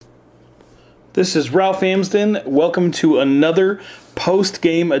This is Ralph Amsden. Welcome to another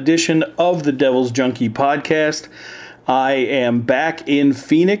post-game edition of the Devil's Junkie podcast. I am back in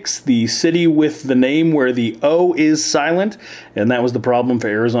Phoenix, the city with the name where the O is silent, and that was the problem for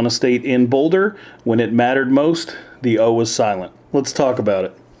Arizona State in Boulder. When it mattered most, the O was silent. Let's talk about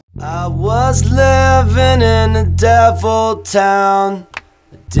it. I was living in a devil town.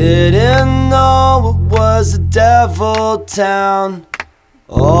 I didn't know it was a devil town.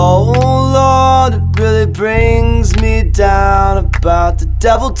 Oh Lord, it really brings me down about the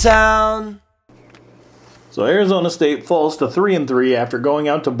devil town. So Arizona State falls to 3-3 after going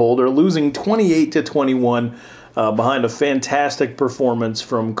out to Boulder, losing 28-21 behind a fantastic performance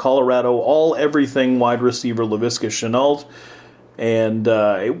from Colorado all-everything wide receiver Laviska Shenault. And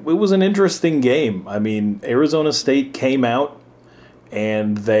it was an interesting game. I mean, Arizona State came out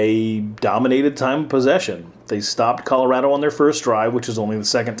and they dominated time of possession. They stopped Colorado on their first drive, which is only the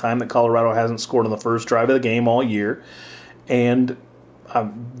second time that Colorado hasn't scored on the first drive of the game all year. And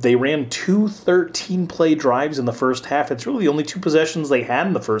they ran two 13-play drives in the first half. It's really the only two possessions they had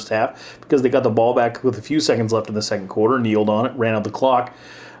in the first half because they got the ball back with a few seconds left in the second quarter, kneeled on it, ran out the clock.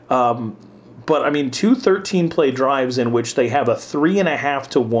 But, I mean, two 13-play drives in which they have a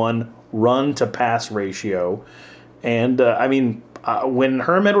 3.5-to-1 run-to-pass ratio. And, when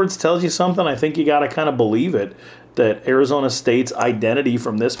Herm Edwards tells you something, I think you got to kind of believe it, that Arizona State's identity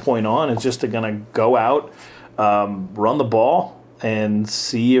from this point on is just to going to go out, run the ball, and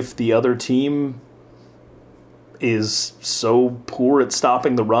see if the other team is so poor at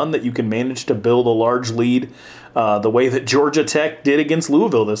stopping the run that you can manage to build a large lead the way that Georgia Tech did against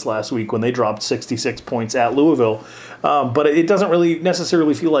Louisville this last week when they dropped 66 points at Louisville. But it doesn't really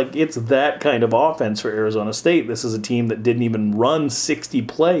necessarily feel like it's that kind of offense for Arizona State. This is a team that didn't even run 60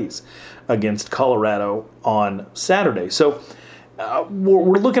 plays against Colorado on Saturday. So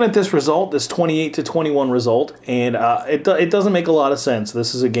we're looking at this result, this 28-21 result, and it doesn't make a lot of sense.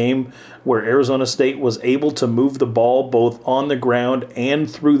 This is a game where Arizona State was able to move the ball both on the ground and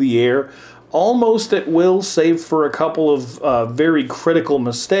through the air, almost at will, save for a couple of very critical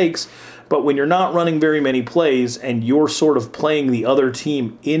mistakes. But when you're not running very many plays and you're sort of playing the other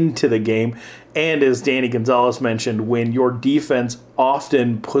team into the game, and as Danny Gonzalez mentioned, when your defense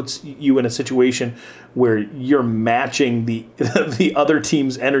often puts you in a situation where you're matching the the other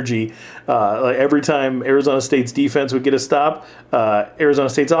team's energy, like every time Arizona State's defense would get a stop, Arizona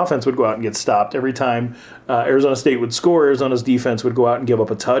State's offense would go out and get stopped. Every time Arizona State would score, Arizona's defense would go out and give up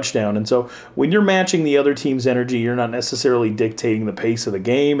a touchdown. And so when you're matching the other team's energy, you're not necessarily dictating the pace of the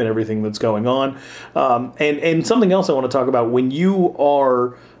game and everything that's going on. And something else I want to talk about, when you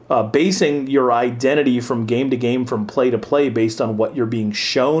are basing your identity from game to game, from play to play, based on what you're being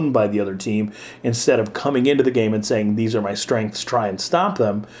shown by the other team, instead of coming into the game and saying, these are my strengths, try and stop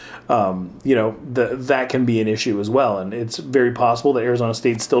them, that can be an issue as well. And it's very possible that Arizona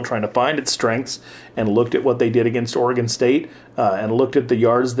State's still trying to find its strengths and looked at what they did against Oregon State and looked at the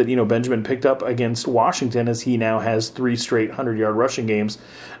yards that Benjamin picked up against Washington, as he now has 3 straight 100-yard rushing games,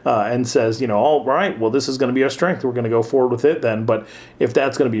 and says, all right, well, this is going to be our strength. We're going to go forward with it then. But if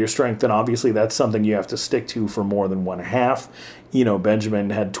that's going to be your strength, then obviously that's something you have to stick to for more than one half.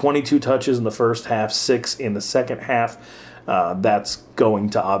 Benjamin had 22 touches in the first half, 6 in the second half. That's going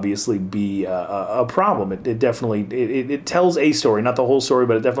to obviously be a problem. It definitely it tells a story, not the whole story,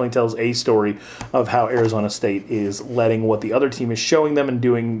 but it definitely tells a story of how Arizona State is letting what the other team is showing them and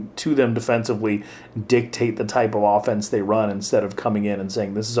doing to them defensively dictate the type of offense they run, instead of coming in and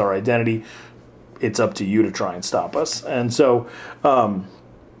saying, this is our identity, it's up to you to try and stop us. And so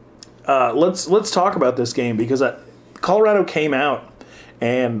let's talk about this game, because Colorado came out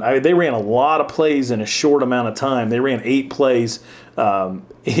and they ran a lot of plays in a short amount of time. They ran 8 plays in a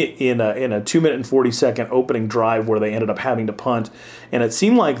 2-minute and 40-second opening drive where they ended up having to punt. And it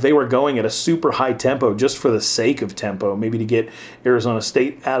seemed like they were going at a super high tempo just for the sake of tempo, maybe to get Arizona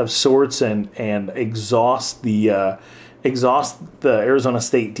State out of sorts and exhaust the Arizona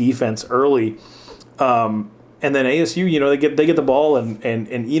State defense early. And then ASU, they get the ball, and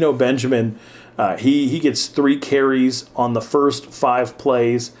Eno Benjamin, he gets 3 carries on the first 5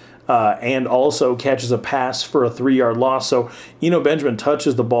 plays, and also catches a pass for a 3-yard loss. So Eno Benjamin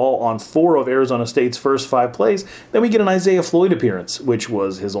touches the ball on 4 of Arizona State's first 5 plays. Then we get an Isaiah Floyd appearance, which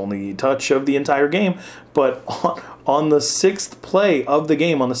was his only touch of the entire game. But on the 6th play of the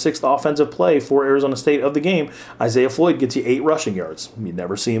game, on the 6th offensive play for Arizona State of the game, Isaiah Floyd gets you 8 rushing yards. You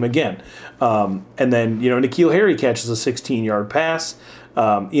never see him again. And then, N'Keal Harry catches a 16-yard pass.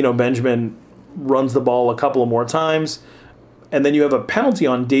 Eno Benjamin runs the ball a couple of more times. And then you have a penalty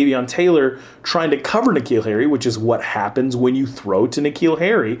on Davion Taylor trying to cover N'Keal Harry, which is what happens when you throw to N'Keal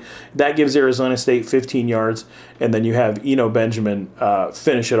Harry. That gives Arizona State 15 yards, and then you have Eno Benjamin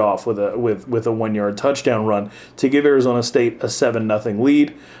finish it off with a 1-yard touchdown run to give Arizona State a 7-0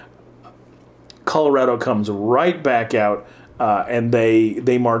 lead. Colorado comes right back out. And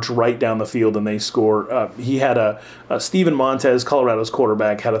they march right down the field and they score. He had a Steven Montez, Colorado's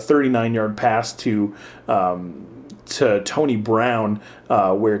quarterback, had a 39-yard pass to Tony Brown,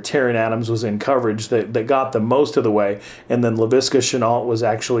 where Terran Adams was in coverage that got them most of the way, and then Laviska Shenault was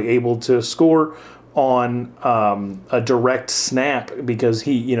actually able to score on a direct snap because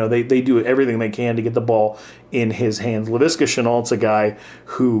they do everything they can to get the ball in his hands. Laviska Chenault's a guy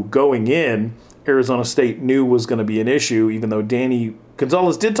who, going in, Arizona State knew was going to be an issue, even though Danny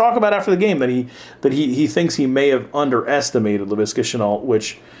Gonzalez did talk about after the game that he thinks he may have underestimated Laviska Shenault,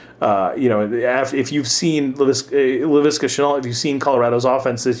 which if you've seen Laviska Shenault, if you've seen Colorado's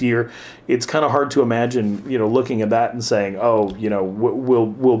offense this year, it's kind of hard to imagine looking at that and saying,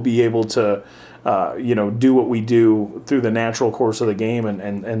 we'll be able to do what we do through the natural course of the game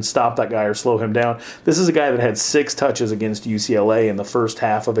and stop that guy or slow him down. This is a guy that had 6 touches against UCLA in the first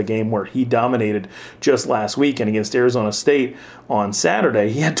half of a game where he dominated just last week, and against Arizona State on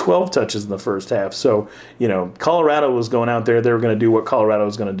Saturday, he had 12 touches in the first half. So, Colorado was going out there, they were going to do what Colorado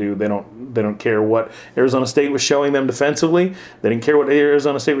was going to do. They don't care what Arizona State was showing them defensively. They didn't care what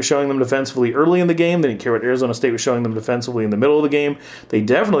Arizona State was showing them defensively early in the game. They didn't care what Arizona State was showing them defensively in the middle of the game. They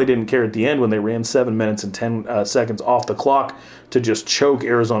definitely didn't care at the end when they ran 7 minutes and 10 seconds off the clock to just choke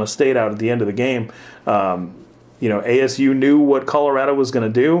Arizona State out at the end of the game. ASU knew what Colorado was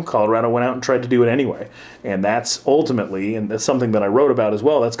going to do. Colorado went out and tried to do it anyway. And that's ultimately, and that's something that I wrote about as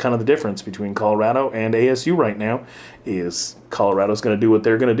well, that's kind of the difference between Colorado and ASU right now, is Colorado's going to do what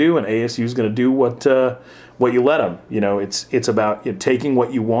they're going to do, and ASU's going to do what you let them. It's about taking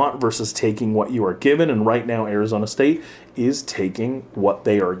what you want versus taking what you are given, and right now Arizona State is taking what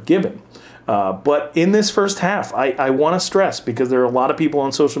they are given. But in this first half, I want to stress, because there are a lot of people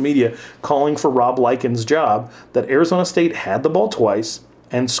on social media calling for Rob Lyken's job, that Arizona State had the ball twice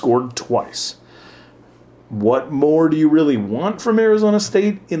and scored twice. What more do you really want from Arizona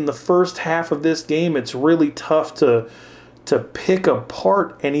State in the first half of this game? It's really tough to pick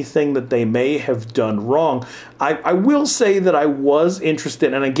apart anything that they may have done wrong. I will say that I was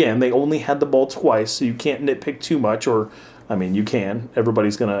interested, and again, they only had the ball twice, so you can't nitpick too much, you can.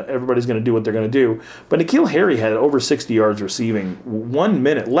 Everybody's gonna do what they're gonna do. But N'Keal Harry had over 60 yards receiving,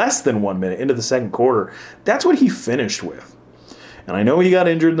 less than 1 minute into the second quarter. That's what he finished with. And I know he got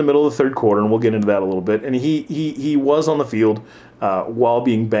injured in the middle of the third quarter, and we'll get into that a little bit. And he was on the field while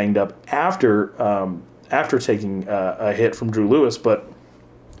being banged up after taking a hit from Drew Lewis, but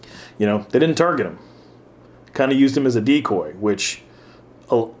they didn't target him. Kind of used him as a decoy, which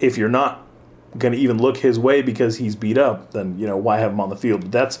if you're not going to even look his way because he's beat up, then why have him on the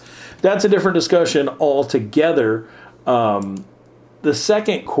field? But that's a different discussion altogether. The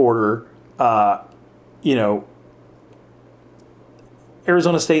second quarter,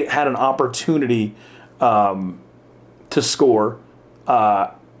 Arizona State had an opportunity to score.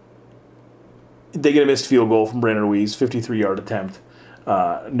 They get a missed field goal from Brandon Ruiz, 53-yard attempt,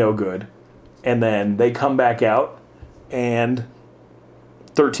 no good. And then they come back out and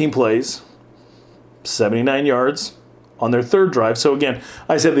 13 plays, 79 yards on their third drive. So again,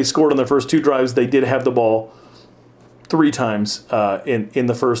 I said they scored on their first 2 drives. They did have the ball 3 times in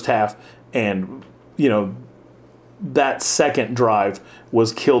the first half, and that second drive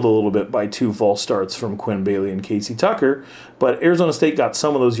was killed a little bit by 2 false starts from Quinn Bailey and Casey Tucker. But Arizona State got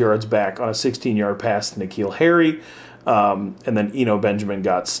some of those yards back on a 16-yard pass to N'Keal Harry, and then Eno Benjamin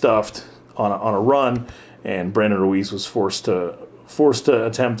got stuffed on a run, and Brandon Ruiz was forced to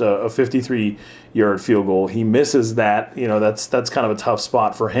attempt a 53-yard field goal. He misses that. That's kind of a tough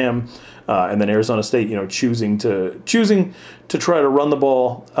spot for him. And then Arizona State, choosing to try to run the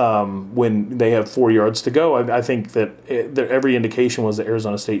ball when they have 4 yards to go. I think that every indication was that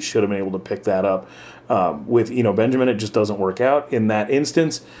Arizona State should have been able to pick that up. With Eno Benjamin, it just doesn't work out. In that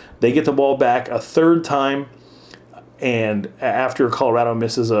instance, they get the ball back a third time, and after Colorado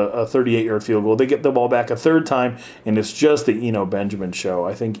misses a 38-yard field goal, they get the ball back a third time, and it's just the Eno Benjamin show.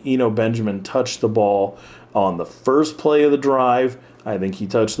 I think Eno Benjamin touched the ball on the first play of the drive. I think he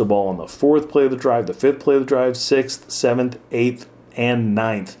touched the ball on the 4th play of the drive, the 5th play of the drive, 6th, 7th, 8th, and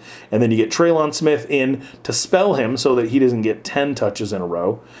 9th. And then you get Traylon Smith in to spell him so that he doesn't get 10 touches in a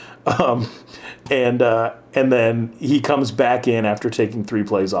row. And then he comes back in after taking 3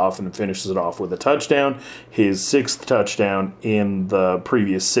 plays off and finishes it off with a touchdown, his 6th touchdown in the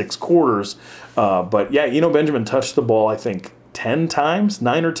previous 6 quarters. But yeah, Eno Benjamin touched the ball, I think,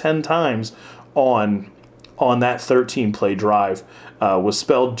 9 or 10 times on that 13-play drive. Was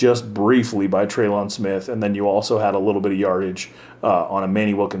spelled just briefly by Traylon Smith, and then you also had a little bit of yardage on a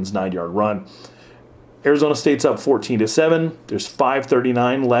Manny Wilkins 9-yard run. Arizona State's up 14-7. There's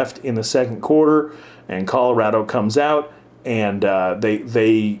 5:39 left in the second quarter, and Colorado comes out, and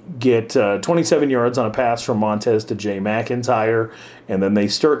they get 27 yards on a pass from Montez to Jay McIntyre, and then they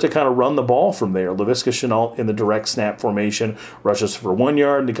start to kind of run the ball from there. Laviska Shenault in the direct snap formation rushes for 1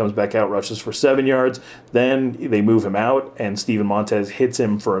 yard, and he comes back out, rushes for 7 yards. Then they move him out, and Steven Montez hits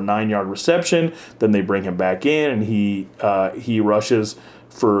him for a 9-yard reception. Then they bring him back in, and he rushes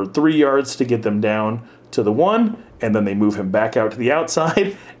for 3 yards to get them down to the 1, and then they move him back out to the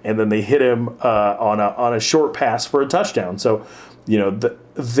outside, and then they hit him on a short pass for a touchdown. So,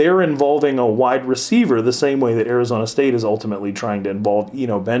 they're involving a wide receiver the same way that Arizona State is ultimately trying to involve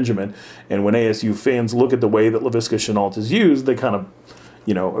Eno Benjamin. And when ASU fans look at the way that Laviska Shenault is used, they kind of,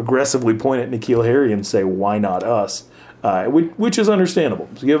 aggressively point at N'Keal Harry and say, why not us? Which is understandable.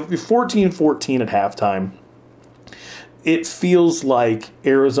 So you have 14-14 at halftime. It feels like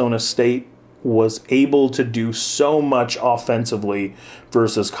Arizona State was able to do so much offensively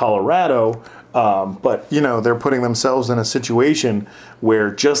versus Colorado, but they're putting themselves in a situation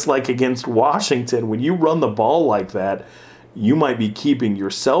where, just like against Washington, when you run the ball like that, you might be keeping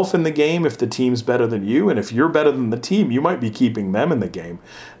yourself in the game if the team's better than you, and if you're better than the team, you might be keeping them in the game.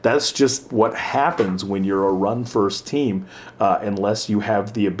 That's just what happens when you're a run-first team, unless you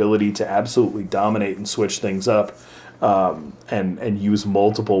have the ability to absolutely dominate and switch things up. And use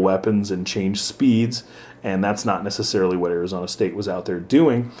multiple weapons and change speeds, and that's not necessarily what Arizona State was out there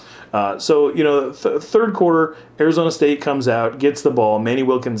doing. Third quarter, Arizona State comes out, gets the ball. Manny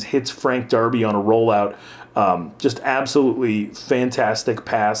Wilkins hits Frank Darby on a rollout. Just absolutely fantastic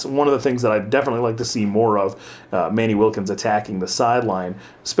pass. One of the things that I'd definitely like to see more of, Manny Wilkins attacking the sideline,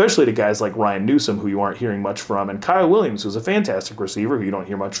 especially to guys like Ryan Newsom, who you aren't hearing much from, and Kyle Williams, who's a fantastic receiver, who you don't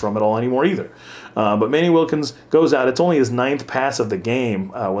hear much from at all anymore either. But Manny Wilkins goes out. It's only his 9th pass of the game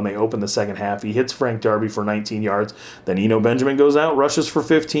when they open the second half. He hits Frank Darby for 19 yards. Then Eno Benjamin goes out, rushes for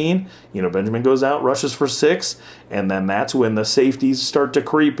 15. Eno Benjamin goes out, rushes for 6. And then that's when the safeties start to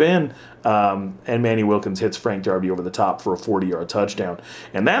creep in. And Manny Wilkins hits Frank Darby over the top for a 40-yard touchdown.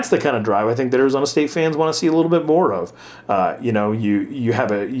 And that's the kind of drive I think that Arizona State fans want to see a little bit more of. You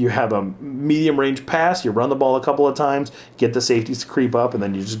have a medium-range pass, you run the ball a couple of times, get the safeties to creep up, and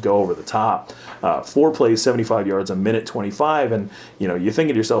then you just go over the top. 4 plays, 75 yards, a minute 25, and you think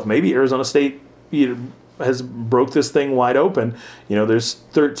to yourself, maybe Arizona State has broke this thing wide open. There's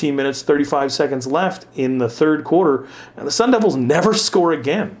 13 minutes, 35 seconds left in the third quarter, and the Sun Devils never score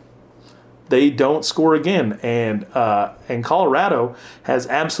again. They don't score again, and Colorado has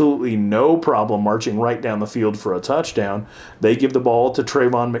absolutely no problem marching right down the field for a touchdown. They give the ball to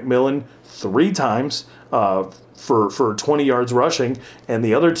Trayvon McMillan 3 times for 20 yards rushing, and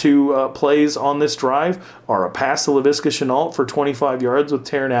the other 2 plays on this drive are a pass to Laviska Shenault for 25 yards with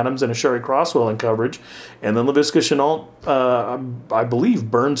Taron Adams and Ashari Crosswell in coverage, and then Laviska Shenault, I believe,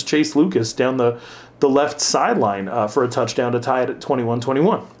 burns Chase Lucas down the left sideline for a touchdown to tie it at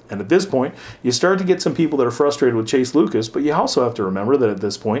 21-21. And at this point, you start to get some people that are frustrated with Chase Lucas, but you also have to remember that at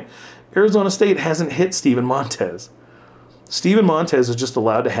this point, Arizona State hasn't hit Steven Montez. Steven Montez is just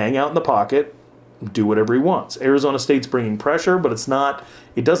allowed to hang out in the pocket, do whatever he wants. Arizona State's bringing pressure, but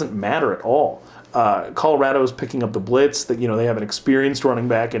it doesn't matter at all. Colorado is picking up the blitz. That they have an experienced running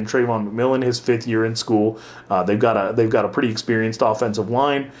back in Trayvon McMillan, his 5th year in school. They've got a pretty experienced offensive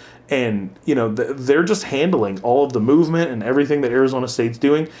line, and they're just handling all of the movement and everything that Arizona State's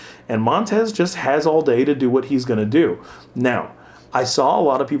doing. And Montez just has all day to do what he's going to do. Now, I saw a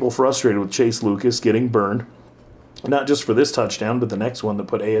lot of people frustrated with Chase Lucas getting burned. Not just for this touchdown, but the next one that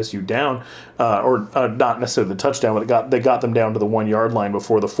put ASU down, or not necessarily the touchdown, but they got them down to the 1-yard line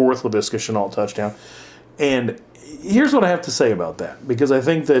before the 4th Laviska Shenault touchdown. And here's what I have to say about that, because I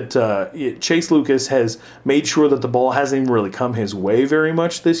think that Chase Lucas has made sure that the ball hasn't even really come his way very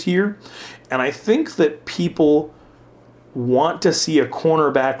much this year. And I think that people want to see a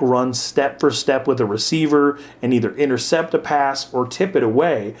cornerback run step for step with a receiver and either intercept a pass or tip it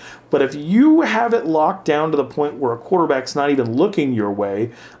away. But if you have it locked down to the point where a quarterback's not even looking your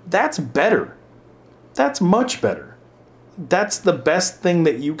way, that's better. That's much better. That's the best thing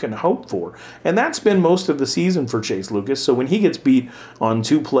that you can hope for. And that's been most of the season for Chase Lucas. So when he gets beat on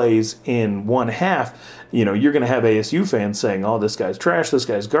 2 plays in 1 half, you're going to have ASU fans saying, oh, this guy's trash, this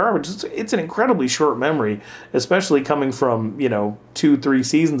guy's garbage. It's an incredibly short memory, especially coming from, 2-3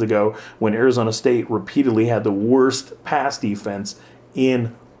 seasons ago when Arizona State repeatedly had the worst pass defense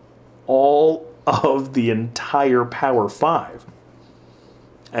in all of the entire Power 5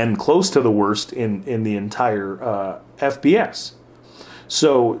 and close to the worst in the entire FBS.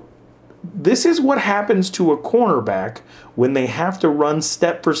 So this is what happens to a cornerback when they have to run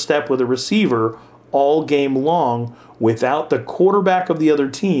step for step with a receiver all game long without the quarterback of the other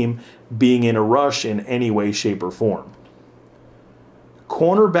team being in a rush in any way, shape, or form.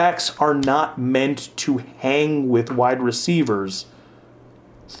 Cornerbacks are not meant to hang with wide receivers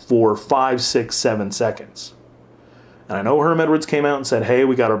for 5, 6, 7 seconds. And I know Herm Edwards came out and said, hey,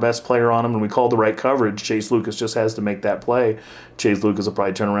 we got our best player on him and we called the right coverage. Chase Lucas just has to make that play. Chase Lucas will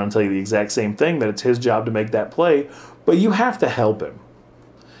probably turn around and tell you the exact same thing, that it's his job to make that play. But you have to help him.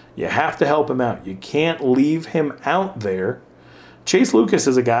 You have to help him out. You can't leave him out there. Chase Lucas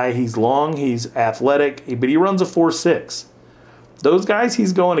is a guy, he's long, he's athletic, but he runs a 4.6. Those guys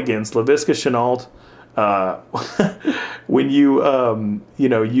he's going against, Laviska Shenault, when you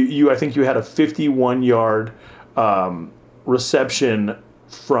I think you had a 51-yard reception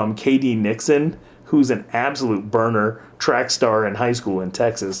from KD Nixon, who's an absolute burner, track star in high school in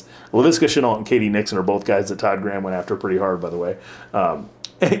Texas. Laviska Shenault and KD Nixon are both guys that Todd Graham went after pretty hard, by the way.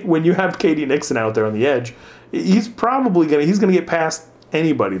 When you have KD Nixon out there on the edge, he's gonna get past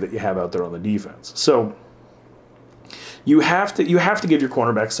anybody that you have out there on the defense. So you have to give your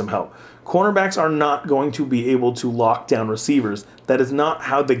cornerbacks some help. Cornerbacks are not going to be able to lock down receivers. That is not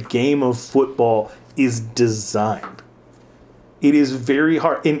how the game of football is designed. It is very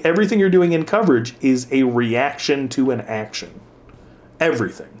hard. In everything you're doing in coverage is a reaction to an action.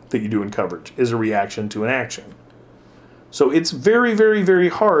 Everything that you do in coverage is a reaction to an action. So it's very, very, very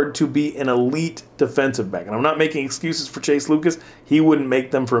hard to be an elite defensive back. And I'm not making excuses for Chase Lucas. He wouldn't make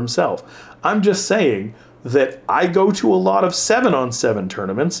them for himself. I'm just saying that I go to a lot of 7-on-7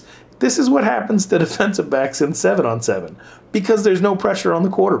 tournaments. This is what happens to defensive backs in 7-on-7 because there's no pressure on the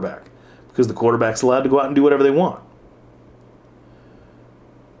quarterback, because the quarterback's allowed to go out and do whatever they want.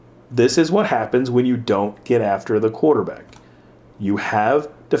 This is what happens when you don't get after the quarterback. You have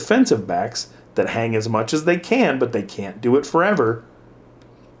defensive backs that hang as much as they can, but they can't do it forever.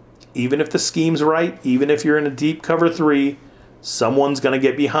 Even if the scheme's right, even if you're in a deep cover 3, someone's going to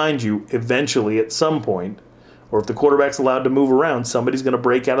get behind you eventually at some point. Or if the quarterback's allowed to move around, somebody's going to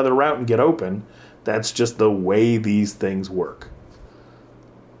break out of the route and get open. That's just the way these things work.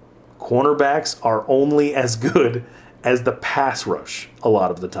 Cornerbacks are only as good as the pass rush a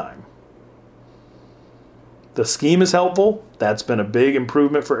lot of the time. The scheme is helpful. That's been a big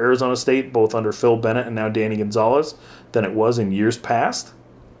improvement for Arizona State, both under Phil Bennett and now Danny Gonzalez, than it was in years past.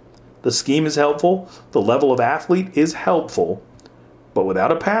 The scheme is helpful. The level of athlete is helpful. But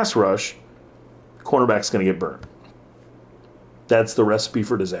without a pass rush, cornerback's going to get burned. That's the recipe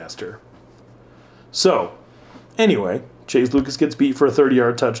for disaster. So, anyway, Chase Lucas gets beat for a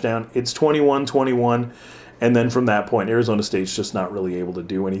 30-yard touchdown. It's 21-21. And then from that point, Arizona State's just not really able to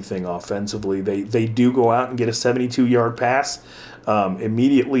do anything offensively. They do go out and get a 72-yard pass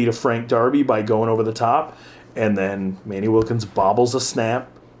immediately to Frank Darby by going over the top. And then Manny Wilkins bobbles a snap,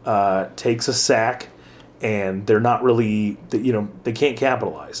 takes a sack, and they're not really, they can't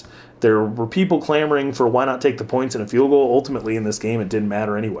capitalize. There were people clamoring for why not take the points in a field goal. Ultimately, in this game, it didn't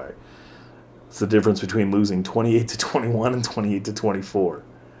matter anyway. It's the difference between losing 28-21 and 28-24.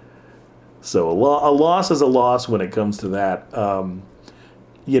 So a loss is a loss when it comes to that.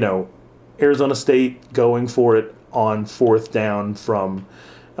 Arizona State going for it on 4th down from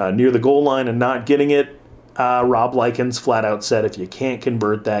near the goal line and not getting it. Rob Likens flat out said, if you can't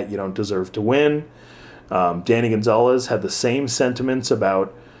convert that, you don't deserve to win. Danny Gonzalez had the same sentiments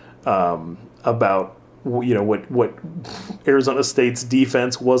about what Arizona State's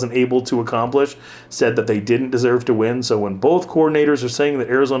defense wasn't able to accomplish, said that they didn't deserve to win. So when both coordinators are saying that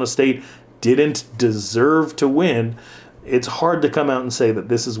Arizona State didn't deserve to win, it's hard to come out and say that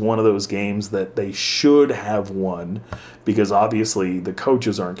this is one of those games that they should have won, because obviously the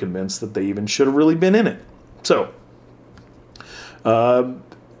coaches aren't convinced that they even should have really been in it. So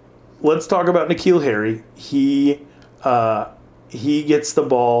let's talk about N'Keal Harry. He gets the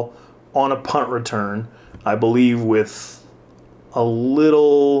ball on a punt return, I believe with a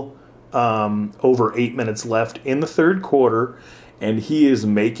little over 8 minutes left in the third quarter, and he is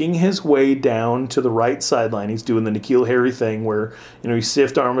making his way down to the right sideline. He's doing the N'Keal Harry thing where, he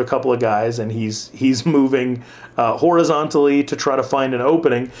stiff-armed a couple of guys, and he's moving horizontally to try to find an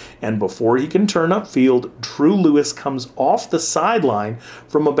opening. And before he can turn upfield, Drew Lewis comes off the sideline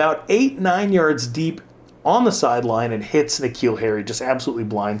from about 8-9 yards deep on the sideline and hits N'Keal Harry, just absolutely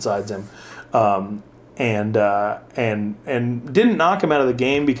blindsides him. And didn't knock him out of the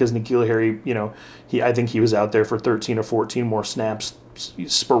game, because N'Keal Harry, I think he was out there for 13 or 14 more snaps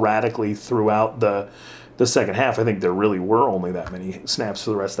sporadically throughout the second half. I think there really were only that many snaps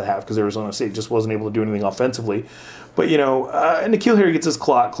for the rest of the half because Arizona State just wasn't able to do anything offensively. But, N'Keal Harry gets his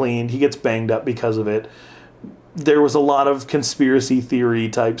clock cleaned. He gets banged up because of it. There was a lot of conspiracy theory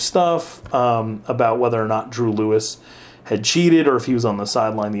type stuff about whether or not Drew Lewis had cheated or if he was on the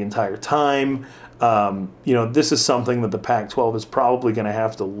sideline the entire time. This is something that the Pac-12 is probably going to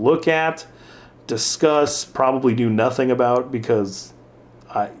have to look at, discuss, probably do nothing about because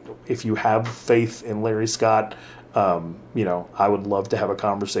if you have faith in Larry Scott, I would love to have a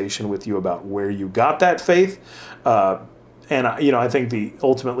conversation with you about where you got that faith. I think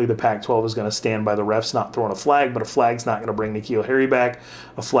ultimately the Pac-12 is going to stand by the refs not throwing a flag, but a flag's not going to bring N'Keal Harry back.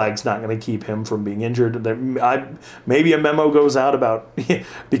 A flag's not going to keep him from being injured. Maybe a memo goes out about,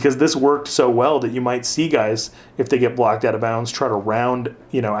 because this worked so well that you might see guys, if they get blocked out of bounds, try to round,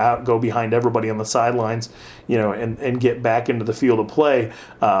 out, go behind everybody on the sidelines, and get back into the field of play.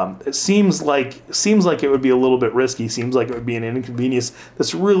 It seems like it would be a little bit risky. Seems like it would be an inconvenience.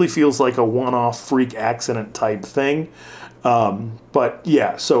 This really feels like a one-off freak accident type thing. Drew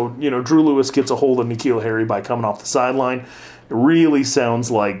Lewis gets a hold of N'Keal Harry by coming off the sideline. It really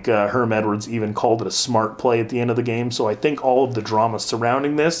sounds like Herm Edwards even called it a smart play at the end of the game. So I think all of the drama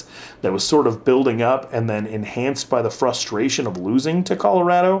surrounding this that was sort of building up and then enhanced by the frustration of losing to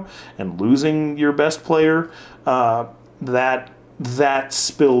Colorado and losing your best player, that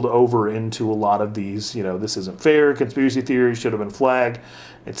spilled over into a lot of these, this isn't fair, conspiracy theory, should have been flagged,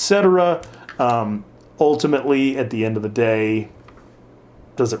 etc. Ultimately, at the end of the day,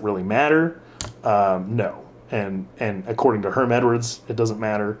 does it really matter? No. And according to Herm Edwards, it doesn't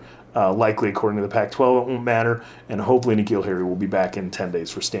matter. Likely, according to the Pac-12, it won't matter. And hopefully N'Keal Harry will be back in 10 days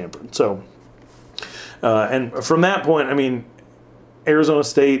for Stanford. So, and from that point, Arizona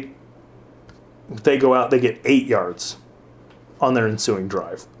State, they go out, they get 8 yards on their ensuing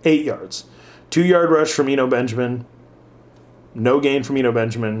drive. 8 yards. 2-yard rush from Eno Benjamin. No gain from Eno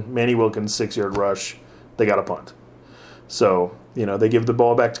Benjamin. Manny Wilkins, 6-yard rush. They got a punt. So, they give the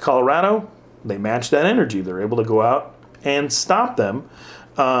ball back to Colorado. They match that energy. They're able to go out and stop them.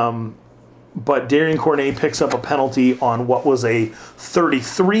 But Darian Cornet picks up a penalty on what was a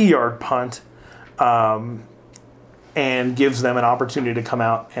 33-yard punt and gives them an opportunity to come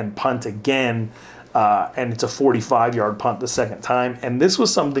out and punt again. And it's a 45-yard punt the second time. And this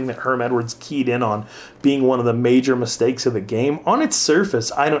was something that Herm Edwards keyed in on being one of the major mistakes of the game. On its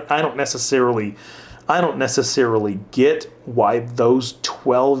surface, I don't necessarily get why those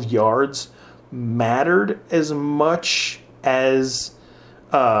 12 yards mattered as much as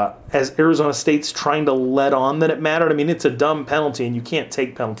Arizona State's trying to let on that it mattered. It's a dumb penalty, and you can't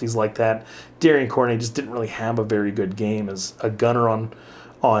take penalties like that. Darian Cornet just didn't really have a very good game as a gunner on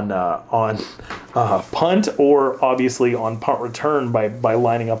punt, or obviously on punt return by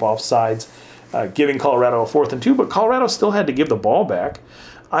lining up off sides, giving Colorado a 4th and 2. But Colorado still had to give the ball back.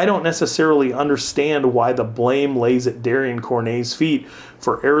 I don't necessarily understand why the blame lays at Darian Cornet's feet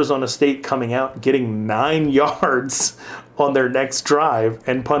for Arizona State coming out, getting 9 yards on their next drive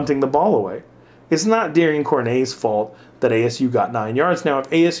and punting the ball away. It's not Darian Cornet's fault that ASU got 9 yards. Now, if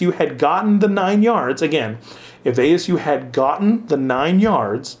ASU had gotten the 9 yards, again, if ASU had gotten the 9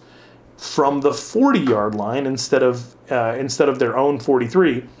 yards from the 40-yard line instead of their own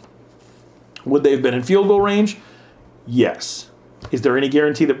 43, would they have been in field goal range? Yes. Is there any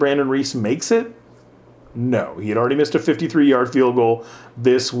guarantee that Brandon Reese makes it? No. He had already missed a 53-yard field goal.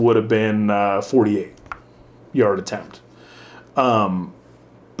 This would have been a 48-yard attempt.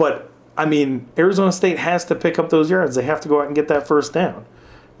 But, Arizona State has to pick up those yards. They have to go out and get that first down.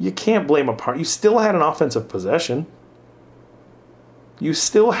 You can't blame a punt. You still had an offensive possession.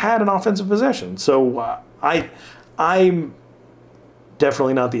 So I'm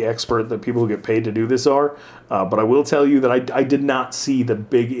definitely not the expert that people who get paid to do this are, but I will tell you that I did not see the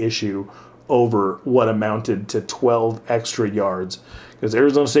big issue over what amounted to 12 extra yards, because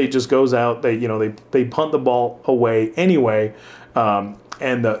Arizona State just goes out, they punt the ball away anyway,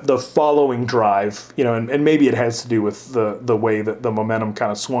 and the following drive, and maybe it has to do with the way that the momentum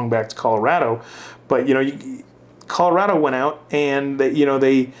kind of swung back to Colorado, but Colorado went out and they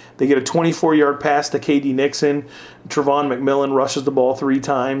get a 24-yard pass to KD Nixon. Trevon McMillan rushes the ball 3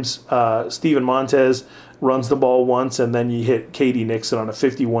 times. Steven Montez runs the ball once, and then you hit KD Nixon on a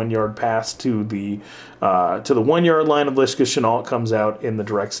 51-yard pass to the 1-yard line of Laviska Shenault, comes out in the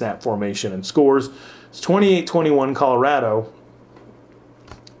direct snap formation and scores. It's 28-21 Colorado,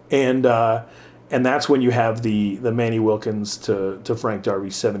 and that's when you have the Manny Wilkins to Frank Darby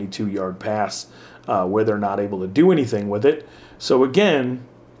 72-yard pass, where they're not able to do anything with it. So again,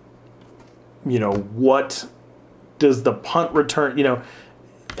 what Does the punt return,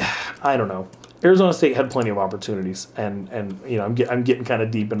 I don't know. Arizona State had plenty of opportunities, and I'm getting kind of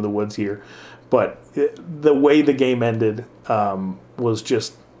deep into the woods here, but the way the game ended was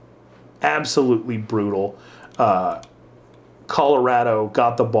just absolutely brutal. Colorado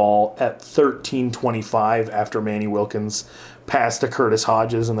got the ball at 13:25 after Manny Wilkins' pass to Curtis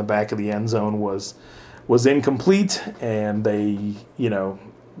Hodges in the back of the end zone was incomplete, and they,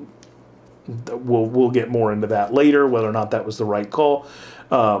 we'll get more into that later, whether or not that was the right call.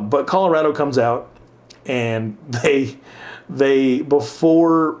 But Colorado comes out, and they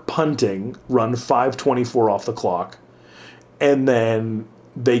before punting run 5:24 off the clock, and then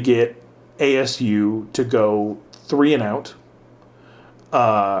they get ASU to go 3 and out.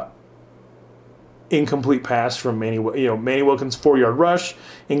 Incomplete pass from Manny Wilkins, 4-yard rush,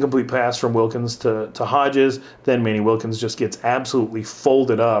 incomplete pass from Wilkins to Hodges. Then Manny Wilkins just gets absolutely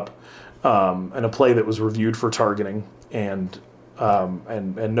folded up in a play that was reviewed for targeting, and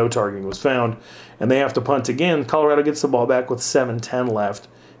no targeting was found. And they have to punt again. Colorado gets the ball back with 7:10 left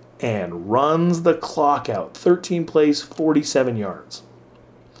and runs the clock out. 13 plays, 47 yards.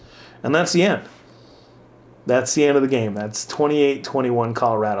 And that's the end. That's the end of the game. That's 28-21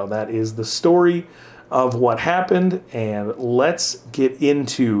 Colorado. That is the story of what happened. And let's get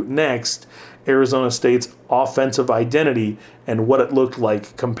into next Arizona State's offensive identity and what it looked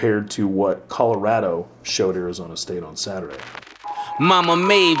like compared to what Colorado showed Arizona State on Saturday. Mama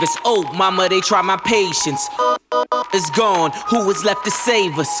Mavis, oh mama, they try my patience. Is gone, who is left to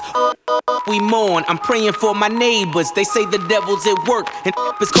save us? We mourn, I'm praying for my neighbors. They say the devil's at work and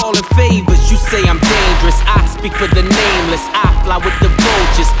is calling favors. You say I'm dangerous, I speak for the nameless. I fly with the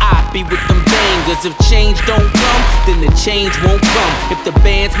vultures, I be with them bangers. If change don't come, then the change won't come. If the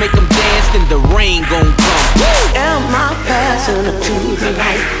bands make them dance, then the rain gon' come. Am I passing to the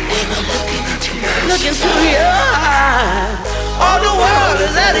light? Look into your eyes. All the world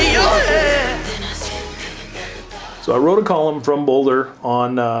is out of your head. So I wrote a column from Boulder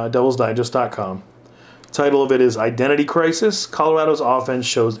on devilsdigest.com. The title of it is Identity Crisis. Colorado's offense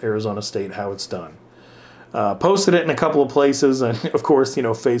shows Arizona State how it's done. Posted it in a couple of places, and of course,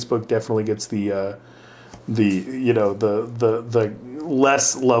 Facebook definitely gets the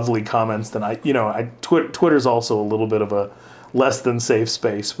less lovely comments than Twitter's also a little bit of a less than safe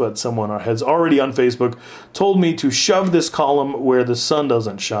space, but someone has already on Facebook told me to shove this column where the sun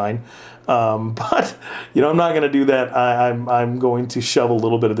doesn't shine. But I'm not going to do that. I'm going to shove a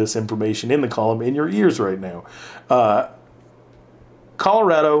little bit of this information in the column in your ears right now.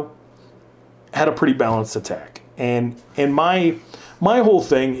 Colorado had a pretty balanced attack, and my whole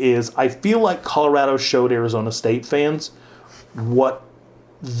thing is I feel like Colorado showed Arizona State fans what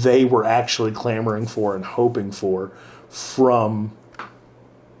they were actually clamoring for and hoping for from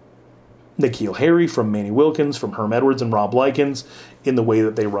N'Keal Harry, from Manny Wilkins, from Herm Edwards and Rob Likens in the way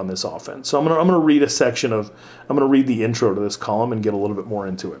that they run this offense. So I'm gonna read I'm gonna read the intro to this column and get a little bit more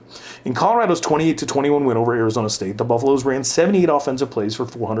into it. In Colorado's 28-21 win over Arizona State, the Buffaloes ran 78 offensive plays for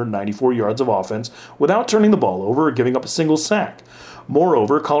 494 yards of offense without turning the ball over or giving up a single sack.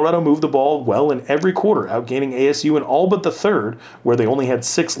 Moreover, Colorado moved the ball well in every quarter, outgaining ASU in all but the third, where they only had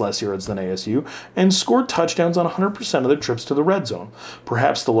 6 less yards than ASU, and scored touchdowns on 100% of their trips to the red zone.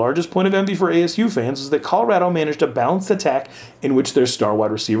 Perhaps the largest point of envy for ASU fans is that Colorado managed a balanced attack in which their star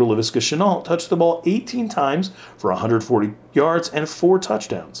wide receiver, Laviska Shenault, touched the ball 18 times for 140 yards and 4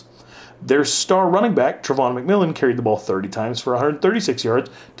 touchdowns. Their star running back, Travon McMillan, carried the ball 30 times for 136 yards,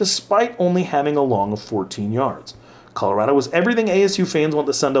 despite only having a long of 14 yards. Colorado was everything ASU fans want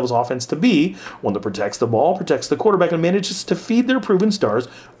the Sun Devils offense to be, one that protects the ball, protects the quarterback, and manages to feed their proven stars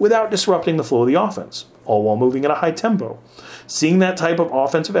without disrupting the flow of the offense, all while moving at a high tempo. Seeing that type of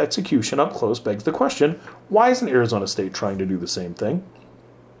offensive execution up close begs the question, why isn't Arizona State trying to do the same thing?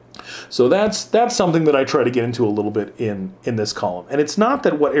 So that's something that I try to get into a little bit in this column. And it's not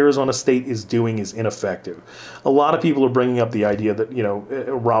that what Arizona State is doing is ineffective. A lot of people are bringing up the idea that,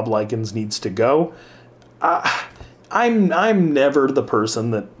 Rob Likens needs to go. I'm never the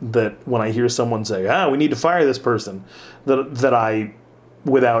person that when I hear someone say, we need to fire this person, that I,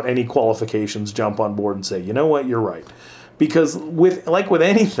 without any qualifications, jump on board and say, you know what, you're right. Because with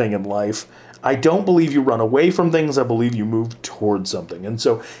anything in life, I don't believe you run away from things. I believe you move towards something. And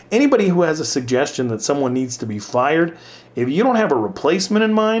so anybody who has a suggestion that someone needs to be fired, if you don't have a replacement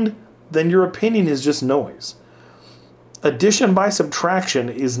in mind, then your opinion is just noise. Addition by subtraction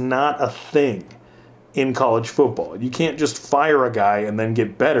is not a thing in college football. You can't just fire a guy and then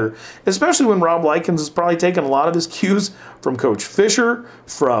get better, especially when Rob Likens has probably taken a lot of his cues from Coach Fisher,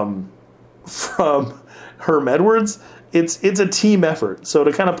 from Herm Edwards, it's a team effort. So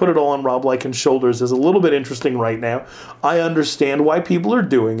to kind of put it all on Rob Likens' shoulders is a little bit interesting right now. I understand why people are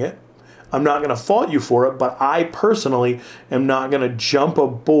doing it. I'm not going to fault you for it, but I personally am not going to jump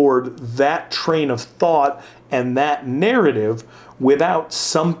aboard that train of thought and that narrative without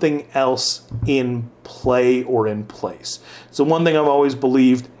something else in play or in place. So one thing I've always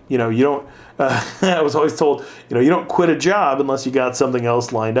believed, you don't, I was always told, you don't quit a job unless you got something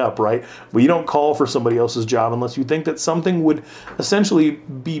else lined up, right? But you don't call for somebody else's job unless you think that something would essentially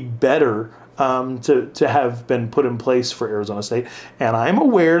be better to have been put in place for Arizona State. And I'm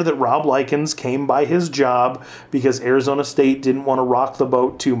aware that Rob Likens came by his job because Arizona State didn't want to rock the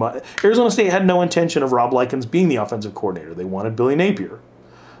boat too much. Arizona State had no intention of Rob Likens being the offensive coordinator. They wanted Billy Napier.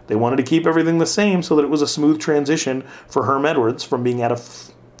 They wanted to keep everything the same so that it was a smooth transition for Herm Edwards from being out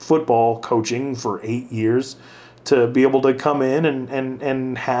of football coaching for 8 years to be able to come in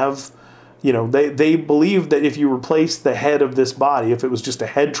and have, they believed that if you replaced the head of this body, if it was just a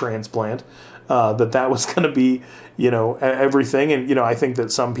head transplant, that was going to be, everything. And, I think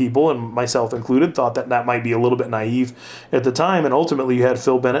that some people, and myself included, thought that might be a little bit naive at the time. And ultimately you had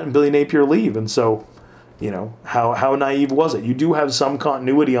Phil Bennett and Billy Napier leave. And so, how naive was it? You do have some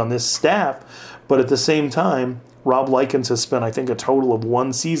continuity on this staff, but at the same time, Rob Likens has spent, I think, a total of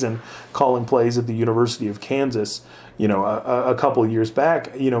 1 season calling plays at the University of Kansas, a couple of years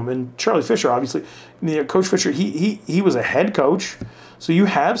back, and Charlie Fisher, obviously, Coach Fisher, he was a head coach, so you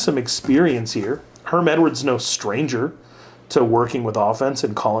have some experience here. Herm Edwards no stranger to working with offense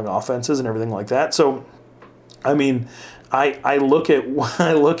and calling offenses and everything like that. So, I mean, I look at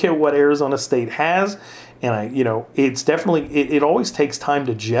what Arizona State has, and it's definitely, it always takes time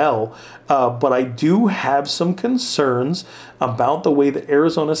to gel, but I do have some concerns about the way that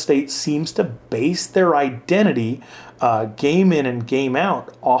Arizona State seems to base their identity game in and game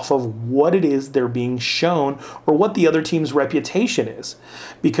out off of what it is they're being shown or what the other team's reputation is.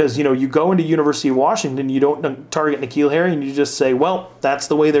 Because, you go into University of Washington, you don't target N'Keal Harry, and you just say, well, that's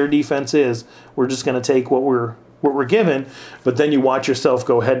the way their defense is. We're just going to take what we're given, but then you watch yourself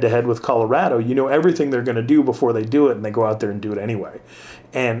go head-to-head with Colorado. You know everything they're going to do before they do it, and they go out there and do it anyway.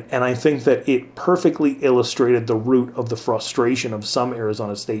 And I think that it perfectly illustrated the root of the frustration of some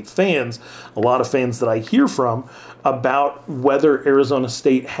Arizona State fans, a lot of fans that I hear from, about whether Arizona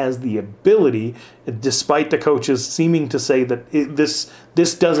State has the ability, despite the coaches seeming to say that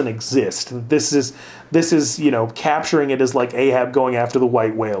this doesn't exist. This is capturing it as like Ahab going after the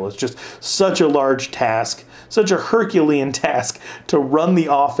white whale. It's just such a large task, such a Herculean task to run the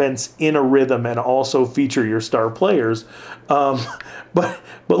offense in a rhythm and also feature your star players. But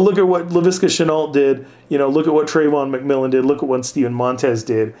look at what Laviska Shenault did. Look at what Trayvon McMillan did. Look at what Steven Montez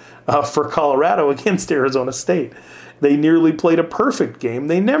did for Colorado against Arizona State. They nearly played a perfect game.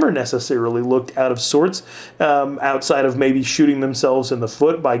 They never necessarily looked out of sorts, outside of maybe shooting themselves in the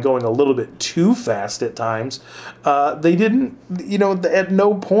foot by going a little bit too fast at times. They didn't, at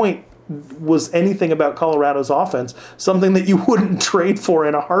no point was anything about Colorado's offense something that you wouldn't trade for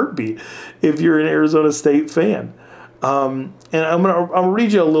in a heartbeat if you're an Arizona State fan. And I'll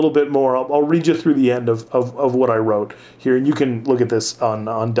read you a little bit more. I'll read you through the end of what I wrote here, and you can look at this on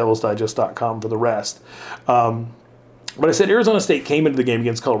devilsdigest.com for the rest. But I said Arizona State came into the game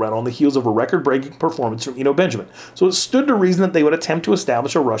against Colorado on the heels of a record-breaking performance from Eno Benjamin. So it stood to reason that they would attempt to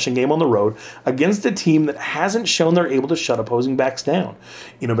establish a rushing game on the road against a team that hasn't shown they're able to shut opposing backs down.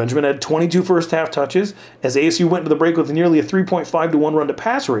 Eno Benjamin had 22 first-half touches as ASU went to the break with nearly a 3.5-to-1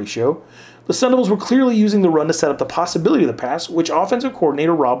 run-to-pass ratio. The Sun Devils were clearly using the run to set up the possibility of the pass, which offensive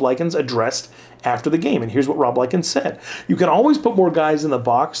coordinator Rob Likens addressed after the game. And here's what Rob Likens said. "You can always put more guys in the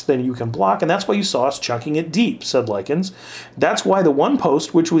box than you can block, and that's why you saw us chunking it deep," said Likens. "That's why the one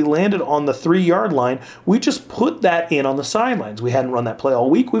post, which we landed on the 3-yard line, we just put that in on the sidelines. We hadn't run that play all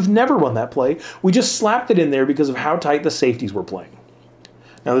week. We've never run that play. We just slapped it in there because of how tight the safeties were playing."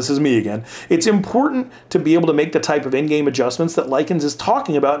 Now, this is me again. "It's important to be able to make the type of in-game adjustments that Likens is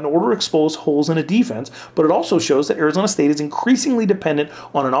talking about in order to expose holes in a defense, but it also shows that Arizona State is increasingly dependent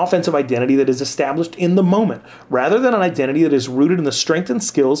on an offensive identity that is established in the moment, rather than an identity that is rooted in the strength and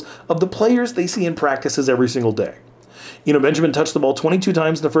skills of the players they see in practices every single day." Eno Benjamin touched the ball 22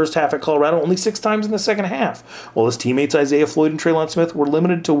 times in the first half at Colorado, only 6 times in the second half, while his teammates Isaiah Floyd and Treylon Smith were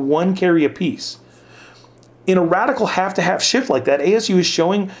limited to 1 carry apiece. In a radical half-to-half shift like that, ASU is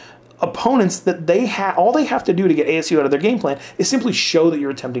showing opponents that all they have to do to get ASU out of their game plan is simply show that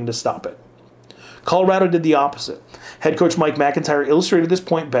you're attempting to stop it. Colorado did the opposite. Head coach Mike McIntyre illustrated this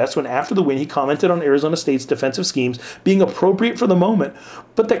point best when, after the win, he commented on Arizona State's defensive schemes being appropriate for the moment,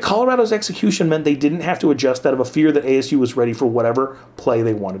 but that Colorado's execution meant they didn't have to adjust out of a fear that ASU was ready for whatever play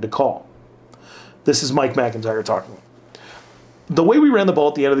they wanted to call. This is Mike McIntyre talking. The way we ran the ball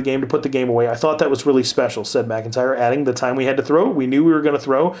at the end of the game to put the game away, I thought that was really special, said McIntyre, adding the time we had to throw, we knew we were going to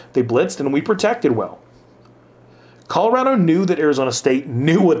throw, they blitzed, and we protected well. Colorado knew that Arizona State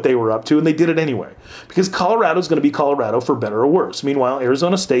knew what they were up to, and they did it anyway. Because Colorado's going to be Colorado for better or worse. Meanwhile,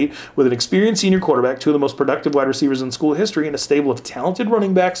 Arizona State, with an experienced senior quarterback, two of the most productive wide receivers in school history, and a stable of talented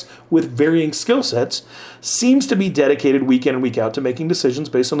running backs with varying skill sets, seems to be dedicated week in and week out to making decisions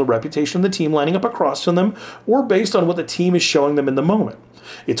based on the reputation of the team lining up across from them, or based on what the team is showing them in the moment.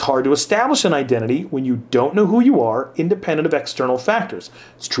 It's hard to establish an identity when you don't know who you are, independent of external factors.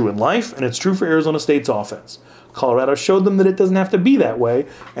 It's true in life, and it's true for Arizona State's offense. Colorado showed them that it doesn't have to be that way,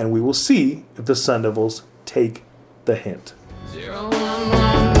 and we will see if the Sun Devils take the hint. 0 1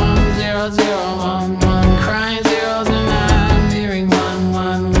 1 1 0 0 1 1 crying zeros and I'm hearing 1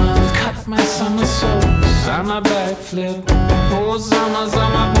 1 1 cut my summer soaks on my backflip. Oh summer,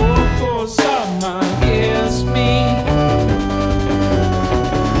 oh summer, kiss me.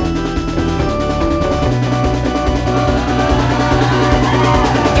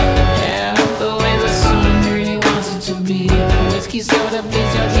 Soda,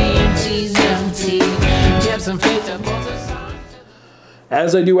 please, your GMT's empty. Have some faith that both are signed.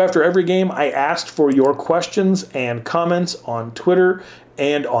 As I do after every game, I asked for your questions and comments on Twitter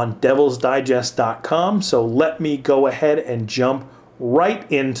and on devilsdigest.com, so let me go ahead and jump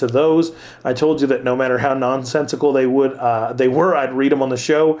right into those. I told you that no matter how nonsensical they were, I'd read them on the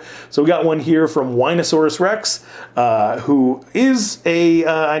show. So we got one here from Winosaurus Rex, who is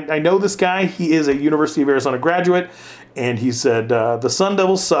I know this guy. He is a University of Arizona graduate. And he said, the Sun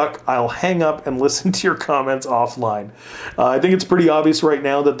Devils suck. I'll hang up and listen to your comments offline. I think it's pretty obvious right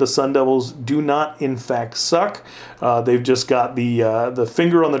now that the Sun Devils do not, in fact, suck. They've just got the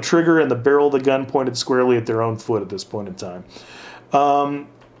finger on the trigger and the barrel of the gun pointed squarely at their own foot at this point in time. From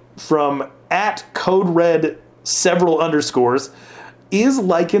 @CodeRed several underscores, is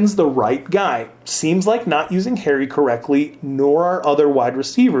Likens the right guy? Seems like not using Harry correctly, nor are other wide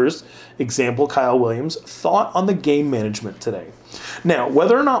receivers, example Kyle Williams, thought on the game management today. Now,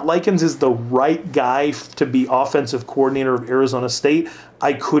 whether or not Likens is the right guy to be offensive coordinator of Arizona State,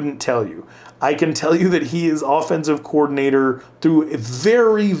 I couldn't tell you. I can tell you that he is offensive coordinator through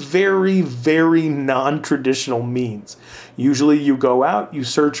very, very, very non-traditional means. Usually you go out, you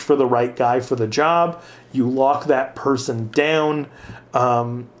search for the right guy for the job, you lock that person down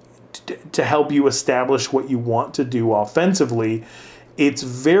to help you establish what you want to do offensively. It's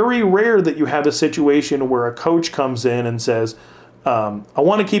very rare that you have a situation where a coach comes in and says, I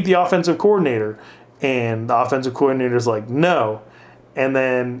want to keep the offensive coordinator. And the offensive coordinator is like, no. And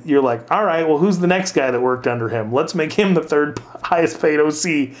then you're like, all right, well, who's the next guy that worked under him? Let's make him the third highest paid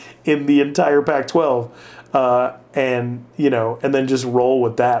OC in the entire Pac-12. And then just roll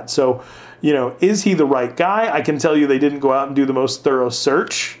with that. So, is he the right guy? I can tell you they didn't go out and do the most thorough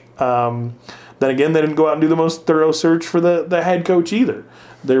search. Then again, they didn't go out and do the most thorough search for the head coach either.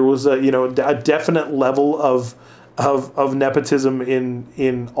 There was a definite level of nepotism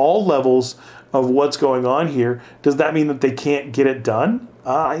in all levels of what's going on here. Does that mean that they can't get it done?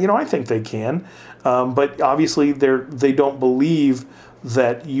 I think they can. But obviously they don't believe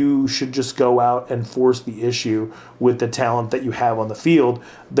that you should just go out and force the issue with the talent that you have on the field.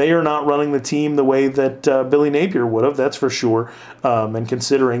 They are not running the team the way that Billy Napier would have, that's for sure. And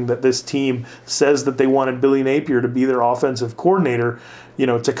considering that this team says that they wanted Billy Napier to be their offensive coordinator,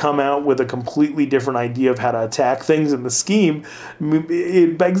 to come out with a completely different idea of how to attack things in the scheme,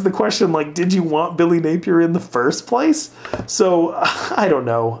 it begs the question, did you want Billy Napier in the first place? So, I don't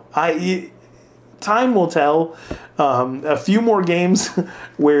know. Time will tell. A few more games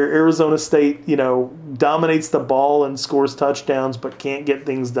where Arizona State, dominates the ball and scores touchdowns but can't get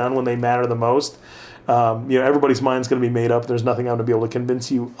things done when they matter the most. Everybody's mind's going to be made up. There's nothing I'm going to be able to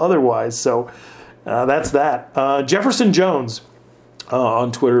convince you otherwise. So that's that. Jefferson Jones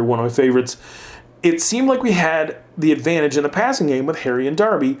on Twitter, one of my favorites. It seemed like we had the advantage in the passing game with Harry and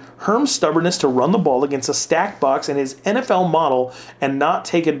Darby. Herm's stubbornness to run the ball against a stacked box and his NFL model and not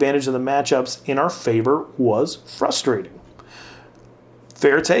take advantage of the matchups in our favor was frustrating.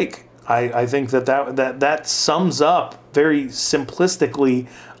 Fair take. I think that sums up very simplistically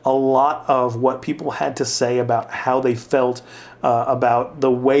a lot of what people had to say about how they felt about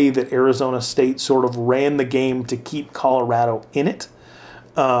the way that Arizona State sort of ran the game to keep Colorado in it.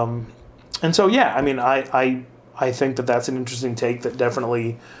 And so, yeah, I think that that's an interesting take that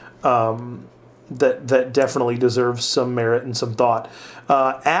definitely that definitely deserves some merit and some thought.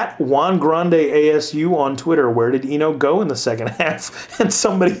 At Juan Grande ASU on Twitter, where did Eno go in the second half? And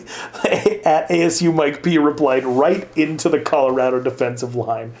somebody at ASU Mike P replied, right into the Colorado defensive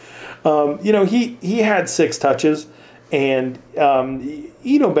line. He had 6 touches, And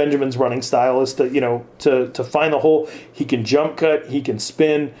Benjamin's running style is to find the hole. He can jump cut, he can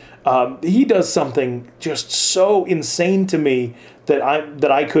spin. He does something just so insane to me that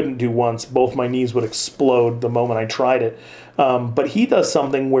I couldn't do once. Both my knees would explode the moment I tried it. But he does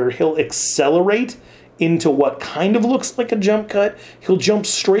something where he'll accelerate into what kind of looks like a jump cut. He'll jump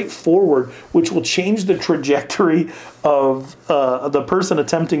straight forward, which will change the trajectory of the person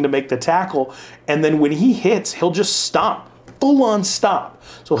attempting to make the tackle. And then when he hits, he'll just stop, full on stop.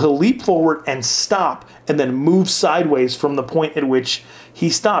 So he'll leap forward and stop and then move sideways from the point at which he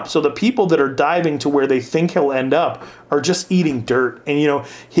stops. So the people that are diving to where they think he'll end up are just eating dirt. And,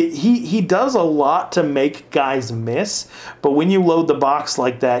 he does a lot to make guys miss. But when you load the box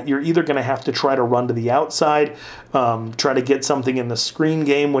like that, you're either going to have to try to run to the outside, try to get something in the screen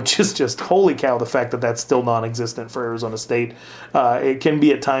game, which is just, holy cow, the fact that that's still non-existent for Arizona State. It can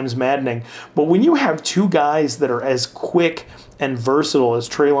be at times maddening. But when you have two guys that are as quick and versatile as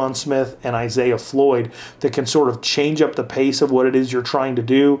Traylon Smith and Isaiah Floyd that can sort of change up the pace of what it is you're trying to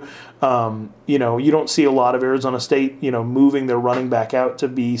do. You don't see a lot of Arizona State, moving their running back out to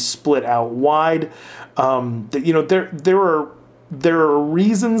be split out wide. There are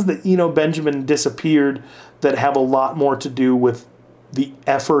reasons that Benjamin disappeared that have a lot more to do with the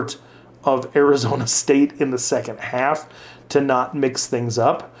effort of Arizona State in the second half to not mix things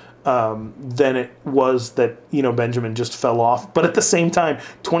up. Than it was that, Benjamin just fell off. But at the same time,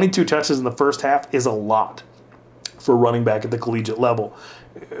 22 touches in the first half is a lot for running back at the collegiate level.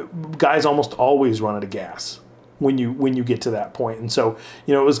 Guys almost always run out of gas when you get to that point. And so,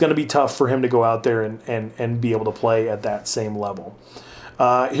 it was going to be tough for him to go out there and be able to play at that same level.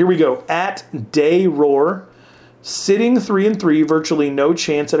 Here we go. At Day Roar, sitting 3-3, virtually no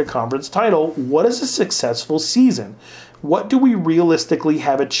chance at a conference title. What is a successful season? What do we realistically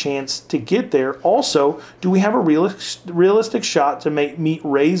have a chance to get there? Also, do we have a realistic shot to meet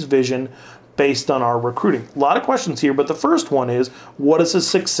Ray's vision based on our recruiting? A lot of questions here, but the first one is, what is a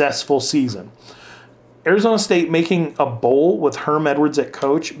successful season? Arizona State making a bowl with Herm Edwards at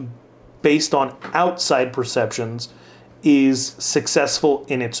coach based on outside perceptions is successful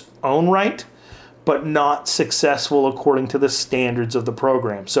in its own right, but not successful according to the standards of the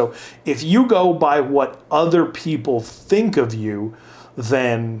program. So if you go by what other people think of you,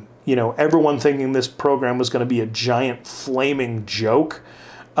 then, everyone thinking this program was going to be a giant flaming joke.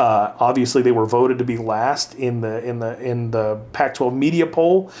 Obviously, they were voted to be last in the Pac-12 media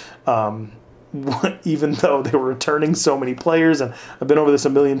poll, even though they were returning so many players. And I've been over this a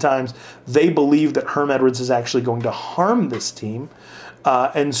million times. They believe that Herm Edwards is actually going to harm this team.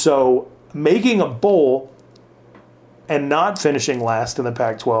 And so making a bowl and not finishing last in the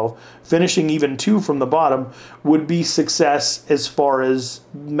Pac-12, finishing even 2 from the bottom, would be success as far as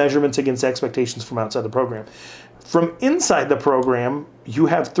measurements against expectations from outside the program. From inside the program, you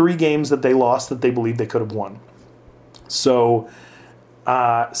have 3 games that they lost that they believe they could have won. So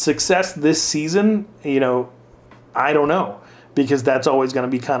success this season, I don't know, because that's always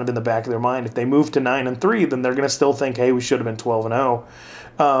going to be kind of in the back of their mind. If they move to 9-3, then they're going to still think, hey, we should have been 12-0.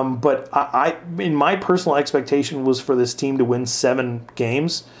 But I, in my personal expectation, was for this team to win 7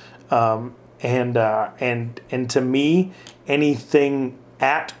 games, and to me, anything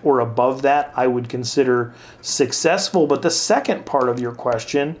at or above that, I would consider successful. But the second part of your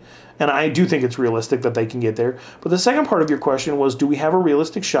question, and I do think it's realistic that they can get there, but the second part of your question was, do we have a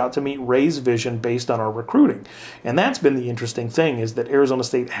realistic shot to meet Ray's vision based on our recruiting? And that's been the interesting thing, is that Arizona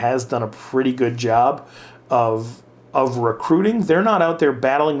State has done a pretty good job of recruiting. They're not out there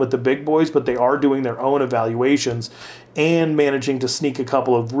battling with the big boys, but they are doing their own evaluations and managing to sneak a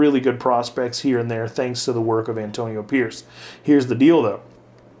couple of really good prospects here and there thanks to the work of Antonio Pierce. Here's the deal, though.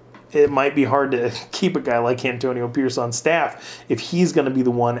 It might be hard to keep a guy like Antonio Pierce on staff if he's going to be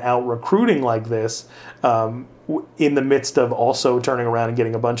the one out recruiting like this, in the midst of also turning around and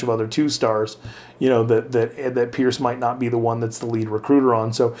getting a bunch of other 2-stars, that Pierce might not be the one that's the lead recruiter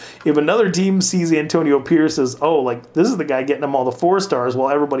on. So if another team sees Antonio Pierce as, this is the guy getting them all the 4-stars while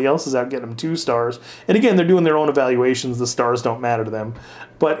everybody else is out getting them 2-stars. And again, they're doing their own evaluations. The stars don't matter to them.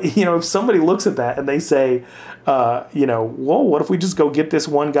 But, if somebody looks at that and they say, what if we just go get this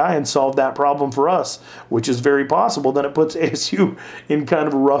one guy and solve that problem for us, which is very possible, then it puts ASU in kind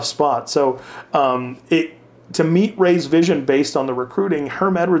of a rough spot. So to meet Ray's vision based on the recruiting,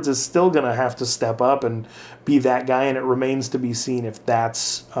 Herm Edwards is still going to have to step up and be that guy, and it remains to be seen if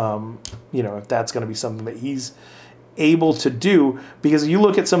that's going to be something that he's able to do, because you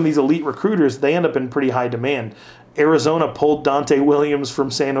look at some of these elite recruiters, they end up in pretty high demand. Arizona pulled Dante Williams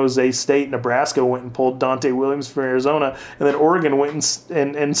from San Jose State. Nebraska went and pulled Dante Williams from Arizona. And then Oregon went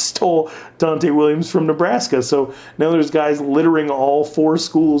and stole Dante Williams from Nebraska. So now there's guys littering all 4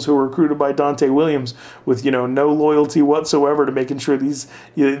 schools who were recruited by Dante Williams with, no loyalty whatsoever to making sure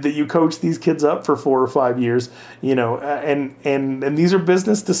that you coach these kids up for 4 or 5 years, and these are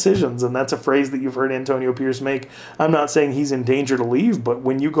business decisions. And that's a phrase that you've heard Antonio Pierce make. I'm not saying he's in danger to leave, but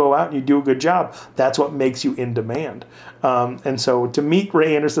when you go out and you do a good job, that's what makes you in demand. And so to meet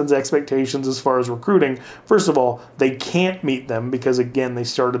Ray Anderson's expectations as far as recruiting, first of all, they can't meet them because, again, they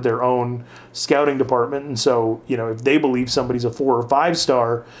started their own scouting department. And so, if they believe somebody's a 4 or 5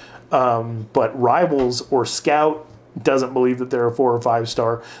 star, but Rivals or Scout doesn't believe that they're a 4 or 5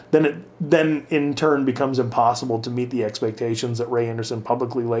 star, then in turn becomes impossible to meet the expectations that Ray Anderson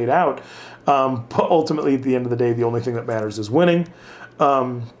publicly laid out. But ultimately, at the end of the day, the only thing that matters is winning.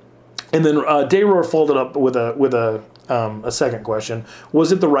 And then Dayroar followed up with a second question.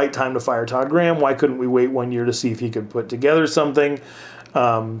 Was it the right time to fire Todd Graham? Why couldn't we wait 1 year to see if he could put together something?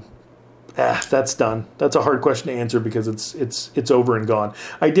 That's done. That's a hard question to answer because it's over and gone.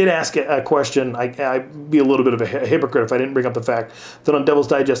 I did ask a question. I'd be a little bit of a hypocrite if I didn't bring up the fact that on Devil's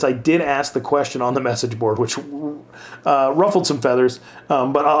Digest I did ask the question on the message board, which ruffled some feathers,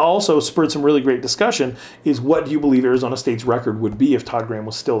 but also spurred some really great discussion, is what do you believe Arizona State's record would be if Todd Graham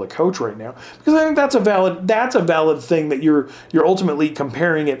was still the coach right now? Because I think that's a valid thing that you're ultimately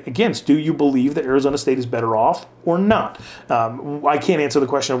comparing it against. Do you believe that Arizona State is better off or not? I can't answer the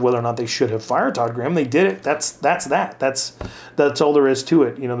question of whether or not they should have fired Todd Graham. They did it. That's all there is to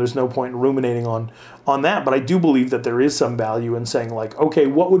it. There's no point in ruminating on that. But I do believe that there is some value in saying, like, okay,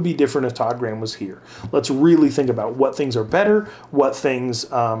 what would be different if Todd Graham was here? Let's really think about what things are better, what things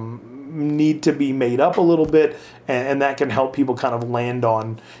need to be made up a little bit, and that can help people kind of land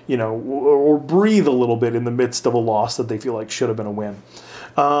on, or breathe a little bit in the midst of a loss that they feel like should have been a win.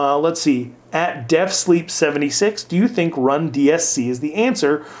 Let's see. At DefSleep76, do you think run DSC is the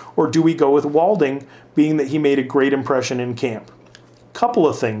answer, or do we go with Walding, being that he made a great impression in camp? Couple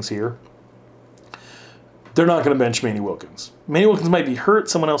of things here. They're not going to bench Manny Wilkins. Manny Wilkins might be hurt.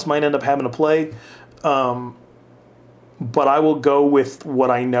 Someone else might end up having to play. But I will go with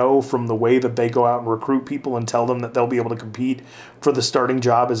what I know from the way that they go out and recruit people and tell them that they'll be able to compete for the starting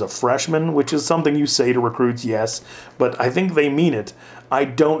job as a freshman, which is something you say to recruits, yes, but I think they mean it. I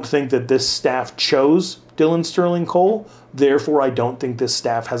don't think that this staff chose Dylan Sterling Cole. Therefore, I don't think this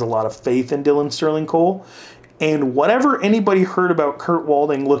staff has a lot of faith in Dylan Sterling Cole. And whatever anybody heard about Kurt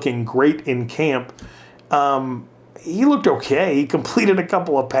Walding looking great in camp, he looked okay. He completed a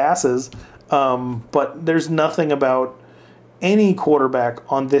couple of passes, but there's nothing about any quarterback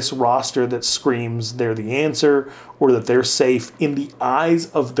on this roster that screams they're the answer or that they're safe in the eyes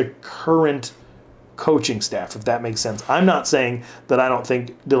of the current coaching staff, if that makes sense. I'm not saying that I don't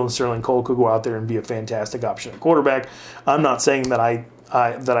think Dylan Sterling Cole could go out there and be a fantastic option at quarterback. I'm not saying that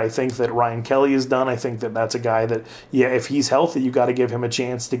I think that Ryan Kelly is done. I think that that's a guy that, if he's healthy, you got to give him a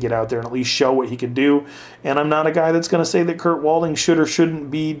chance to get out there and at least show what he can do. And I'm not a guy that's going to say that Kurt Walding should or shouldn't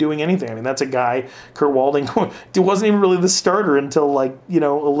be doing anything. I mean, that's a guy, Kurt Walding, wasn't even really the starter until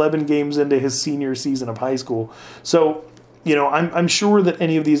 11 games into his senior season of high school. So, I'm sure that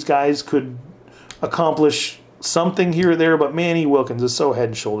any of these guys could accomplish something here or there, but Manny Wilkins is so head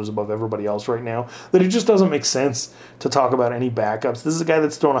and shoulders above everybody else right now that it just doesn't make sense to talk about any backups. This is a guy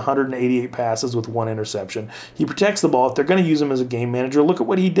that's thrown 188 passes with 1 interception. He protects the ball. If they're going to use him as a game manager, look at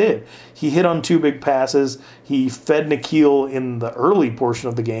what he did. He hit on 2 big passes. He fed Nikhil in the early portion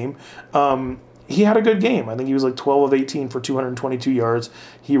of the game. He had a good game. I think he was 12 of 18 for 222 yards.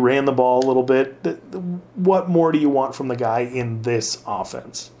 He ran the ball a little bit. What more do you want from the guy in this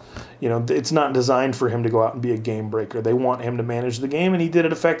offense? It's not designed for him to go out and be a game breaker. They want him to manage the game, and he did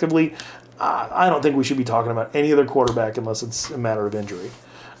it effectively. I don't think we should be talking about any other quarterback unless it's a matter of injury.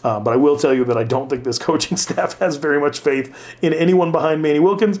 But I will tell you that I don't think this coaching staff has very much faith in anyone behind Manny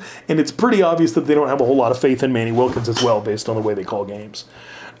Wilkins, and it's pretty obvious that they don't have a whole lot of faith in Manny Wilkins as well based on the way they call games.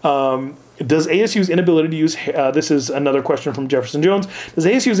 Does ASU's inability to use, this is another question from Jefferson Jones, does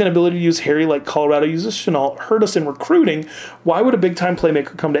ASU's inability to use Harry like Colorado uses Chenault hurt us in recruiting? Why would a big-time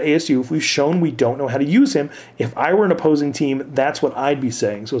playmaker come to ASU if we've shown we don't know how to use him? If I were an opposing team, that's what I'd be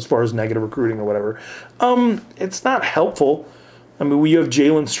saying. So as far as negative recruiting or whatever, it's not helpful. I mean, we have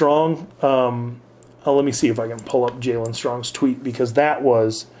Jalen Strong. Let me see if I can pull up Jalen Strong's tweet, because that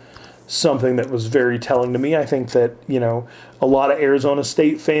was something that was very telling to me. I think that, a lot of Arizona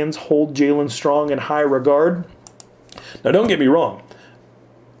State fans hold Jalen Strong in high regard. Now, don't get me wrong.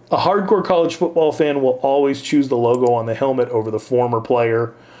 A hardcore college football fan will always choose the logo on the helmet over the former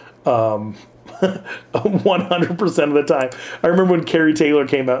player. 100% of the time. I remember when Kerry Taylor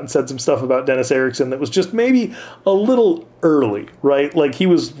came out and said some stuff about Dennis Erickson that was just maybe a little early, right? Like, he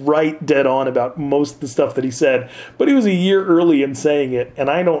was right dead on about most of the stuff that he said, but he was a year early in saying it, and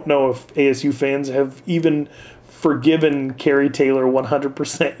I don't know if ASU fans have even forgiven Kerry Taylor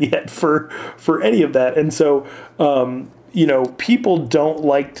 100% yet for any of that. And so, people don't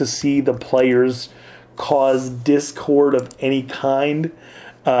like to see the players cause discord of any kind.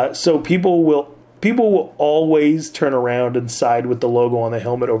 So people will always turn around and side with the logo on the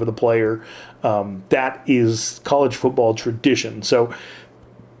helmet over the player. That is college football tradition. So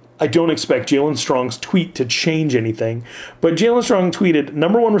I don't expect Jalen Strong's tweet to change anything. But Jalen Strong tweeted,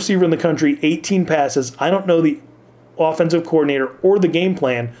 #1 receiver in the country, 18 passes. I don't know the offensive coordinator or the game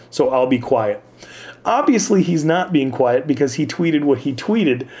plan, so I'll be quiet. Obviously, he's not being quiet because he tweeted what he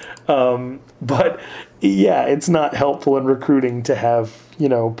tweeted. But yeah, it's not helpful in recruiting to have,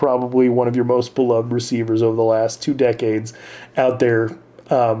 probably one of your most beloved receivers over the last 2 decades out there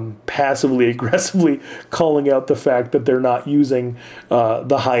passively aggressively calling out the fact that they're not using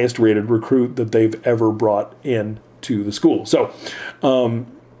the highest rated recruit that they've ever brought in to the school. So, I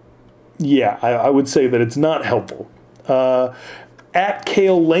would say that it's not helpful. At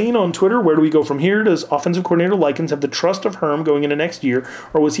Kale Lane on Twitter, where do we go from here? Does offensive coordinator Likens have the trust of Herm going into next year,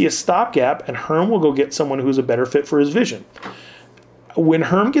 or was he a stopgap and Herm will go get someone who's a better fit for his vision? When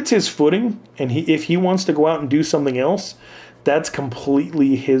Herm gets his footing, and if he wants to go out and do something else, that's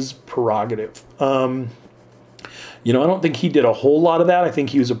completely his prerogative. I don't think he did a whole lot of that. I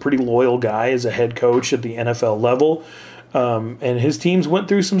think he was a pretty loyal guy as a head coach at the NFL level, and his teams went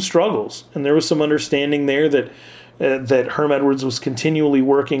through some struggles, and there was some understanding there that Herm Edwards was continually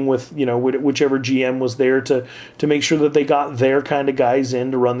working with, whichever GM was there to make sure that they got their kind of guys in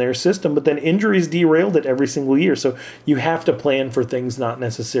to run their system. But then injuries derailed it every single year. So you have to plan for things not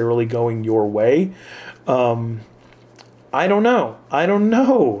necessarily going your way. I don't know.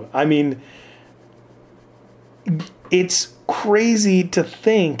 I mean, it's crazy to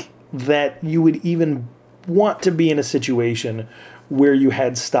think that you would even want to be in a situation where you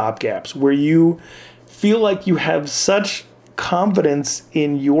had stopgaps, where you feel like you have such confidence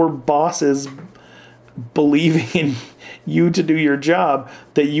in your bosses believing in you to do your job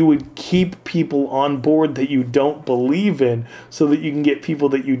that you would keep people on board that you don't believe in so that you can get people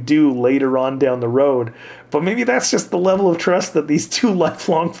that you do later on down the road. But maybe that's just the level of trust that these 2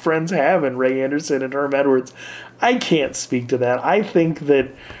 lifelong friends have in Ray Anderson and Herm Edwards. I can't speak to that. I think that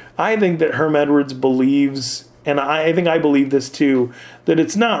Herm Edwards believes, and I think I believe this too, that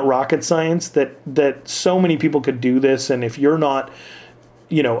it's not rocket science, that so many people could do this, and if you're not,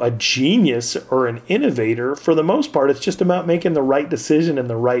 a genius or an innovator, for the most part, it's just about making the right decision in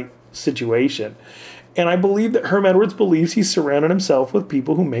the right situation. And I believe that Herm Edwards believes he's surrounded himself with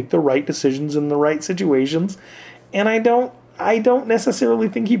people who make the right decisions in the right situations, and I don't necessarily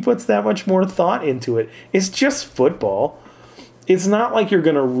think he puts that much more thought into it. It's just football. It's not like you're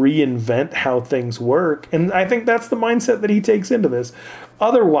going to reinvent how things work. And I think that's the mindset that he takes into this.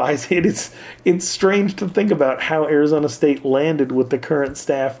 Otherwise, it's strange to think about how Arizona State landed with the current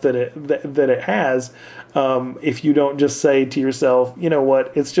staff that it has. If you don't just say to yourself, you know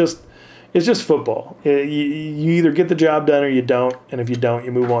what, it's just football. You either get the job done or you don't. And if you don't,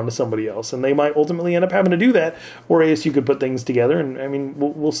 you move on to somebody else. And they might ultimately end up having to do that. Or ASU could put things together. And I mean,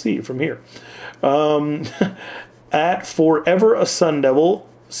 we'll see from here. At Forever a Sun Devil,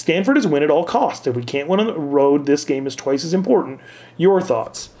 Stanford is win at all costs. If we can't win on the road, this game is twice as important. Your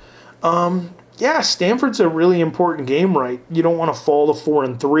thoughts? Stanford's a really important game, right? You don't want to fall to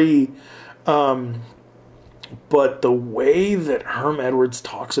 4-3. But the way that Herm Edwards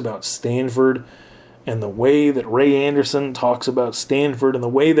talks about Stanford, and the way that Ray Anderson talks about Stanford, and the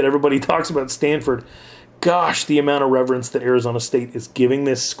way that everybody talks about Stanford, gosh, the amount of reverence that Arizona State is giving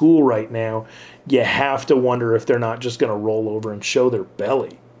this school right now, you have to wonder if they're not just going to roll over and show their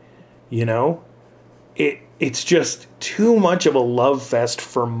belly. It's just too much of a love fest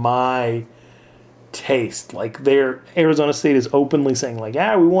for my taste. Like, Arizona State is openly saying, like,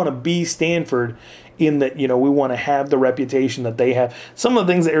 we want to be Stanford, in that, we want to have the reputation that they have. Some of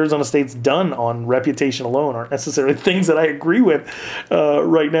the things that Arizona State's done on reputation alone aren't necessarily things that I agree with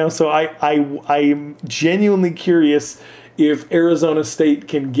right now. So I'm genuinely curious if Arizona State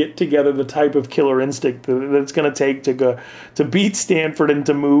can get together the type of killer instinct that it's going to take to beat Stanford and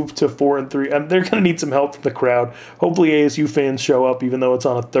to move to 4-3. And they're going to need some help from the crowd. Hopefully ASU fans show up, even though it's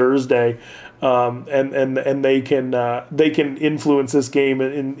on a Thursday, and they can influence this game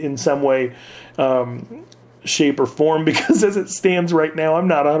in some way. shape, or form, because as it stands right now, I'm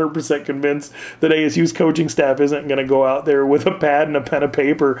not 100% convinced that ASU's coaching staff isn't going to go out there with a pad and a pen of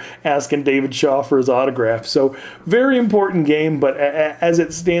paper asking David Shaw for his autograph. So very important game, but as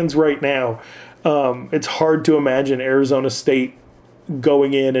it stands right now, it's hard to imagine Arizona State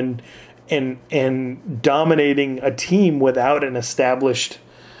going in and dominating a team without an established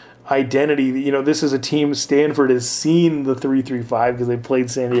identity. You know, this is a team, Stanford has seen the 3-3-5 because they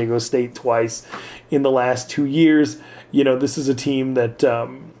played San Diego State twice in the last 2 years. You know, this is a team that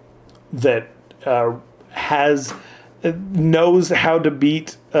knows how to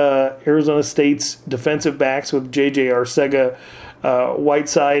beat Arizona State's defensive backs with J.J. Arcega,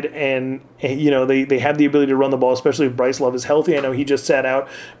 Whiteside, and you know, they have the ability to run the ball, especially if Bryce Love is healthy. I know he just sat out,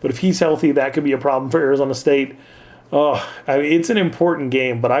 but if he's healthy, that could be a problem for Arizona State. Oh, I mean, it's an important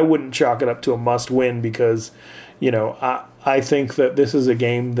game, but I wouldn't chalk it up to a must-win because, you know, I think that this is a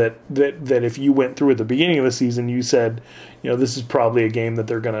game that if you went through at the beginning of the season, you said, you know, this is probably a game that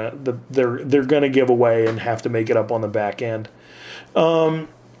they're gonna give away and have to make it up on the back end.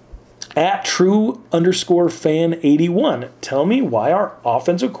 At True_fan81, tell me why our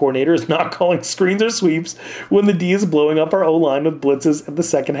offensive coordinator is not calling screens or sweeps when the D is blowing up our O-line with blitzes at the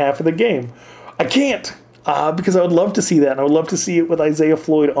second half of the game. I can't. Because I would love to see that, and I would love to see it with Isaiah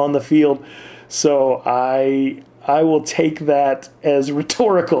Floyd on the field. So I will take that as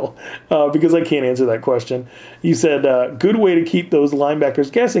rhetorical because I can't answer that question. You said, good way to keep those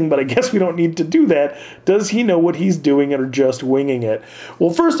linebackers guessing, but I guess we don't need to do that. Does he know what he's doing or just winging it? Well,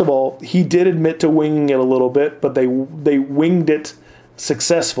 first of all, he did admit to winging it a little bit, but they winged it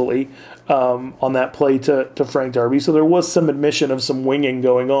successfully on that play to Frank Darby. So there was some admission of some winging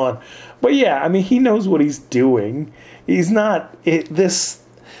going on. But yeah, I mean, he knows what he's doing. He's not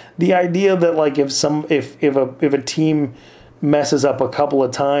the idea that like if a team messes up a couple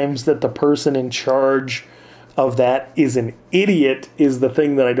of times that the person in charge of that is an idiot is the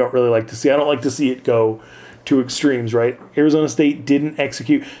thing that I don't really like to see. I don't like to see it go to extremes, right? Arizona State didn't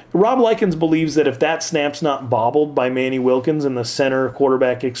execute. Rob Likens believes that if that snap's not bobbled by Manny Wilkins in the center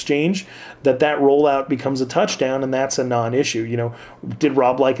quarterback exchange, that rollout becomes a touchdown, and that's a non-issue. You know, did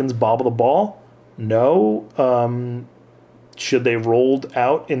Rob Likens bobble the ball? No. Should they have rolled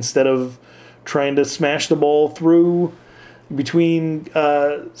out instead of trying to smash the ball through between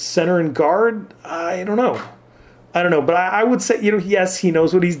center and guard? I don't know. But I would say, you know, yes, he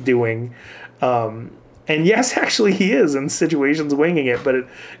knows what he's doing. And yes, actually he is in situations winging it, but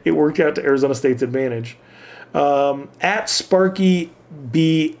it worked out to Arizona State's advantage. At Sparky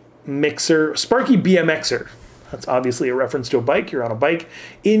BMXer. That's obviously a reference to a bike. You're on a bike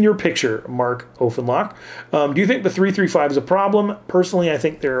in your picture, Mark Offenloch. Do you think the 3-3-5 is a problem? Personally, I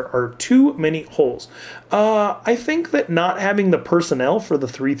think there are too many holes. I think that not having the personnel for the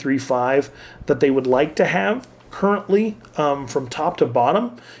 3-3-5 that they would like to have currently from top to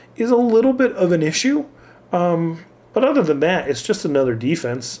bottom is a little bit of an issue. But other than that, it's just another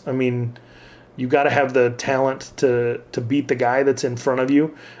defense. I mean, you got to have the talent to beat the guy that's in front of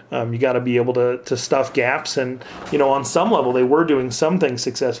you. You got to be able to stuff gaps. And, you know, on some level, they were doing some things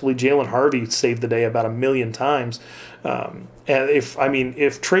successfully. Jalen Harvey saved the day about 1 million times. And if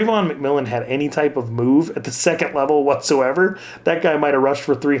Trayvon McMillan had any type of move at the second level whatsoever, that guy might have rushed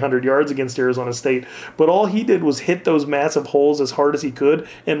for 300 yards against Arizona State. But all he did was hit those massive holes as hard as he could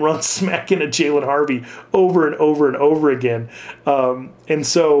and run smack into Jalen Harvey over and over and over again. And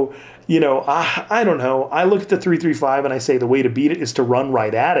so, you know, I don't know. I look at the 3-3-5 and I say the way to beat it is to run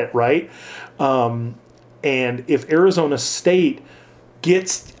right at it, right? And if Arizona State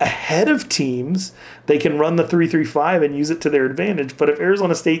gets ahead of teams, they can run the 3-3-5 and use it to their advantage. But if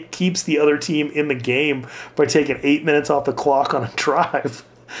Arizona State keeps the other team in the game by taking 8 minutes off the clock on a drive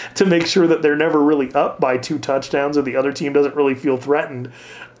to make sure that they're never really up by 2 touchdowns or the other team doesn't really feel threatened,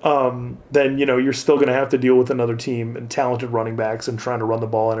 then, you know, you're still going to have to deal with another team and talented running backs and trying to run the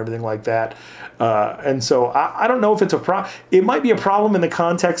ball and everything like that. And so I don't know if it's a problem. It might be a problem in the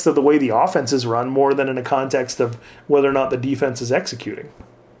context of the way the offense is run more than in the context of whether or not the defense is executing.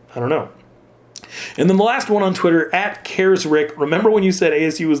 I don't know. And then the last one on Twitter, at CaresRick. Remember when you said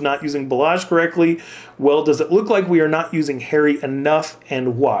ASU was not using Balazs correctly? Well, does it look like we are not using Harry enough,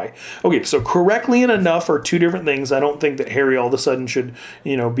 and why? Okay, so correctly and enough are two different things. I don't think that Harry all of a sudden should,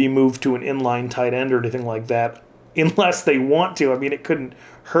 you know, be moved to an inline tight end or anything like that, unless they want to. I mean, it couldn't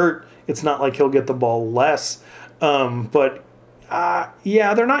hurt. It's not like he'll get the ball less. But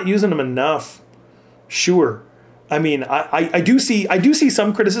they're not using him enough. Sure. I mean, I do see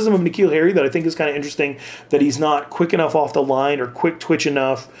some criticism of N'Keal Harry that I think is kind of interesting, that he's not quick enough off the line or quick twitch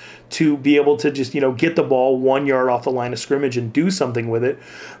enough to be able to just, you know, get the ball 1 yard off the line of scrimmage and do something with it.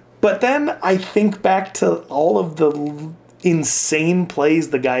 But then I think back to all of the insane plays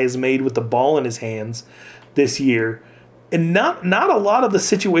the guy has made with the ball in his hands this year. And not a lot of the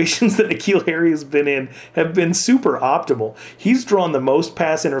situations that N'Keal Harry has been in have been super optimal. He's drawn the most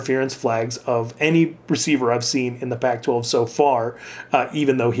pass interference flags of any receiver I've seen in the Pac-12 so far,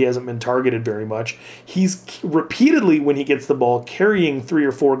 even though he hasn't been targeted very much. He's repeatedly, when he gets the ball, carrying 3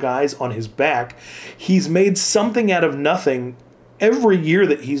 or 4 guys on his back. He's made something out of nothing every year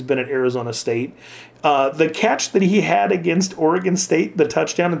that he's been at Arizona State. The catch that he had against Oregon State, the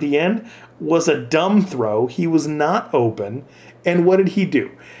touchdown at the end, was a dumb throw. He was not open. And what did he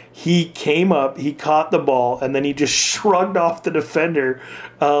do? He came up, he caught the ball, and then he just shrugged off the defender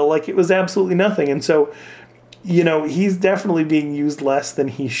like it was absolutely nothing. And so, he's definitely being used less than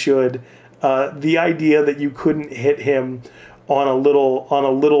he should. The idea that you couldn't hit him on a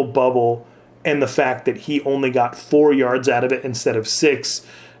little bubble, and the fact that he only got 4 yards out of it instead of 6,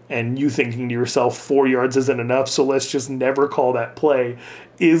 and you thinking to yourself 4 yards isn't enough, so let's just never call that play,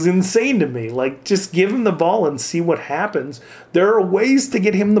 is insane to me. Like, just give him the ball and see what happens. There are ways to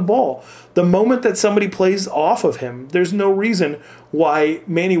get him the ball. The moment that somebody plays off of him, there's no reason why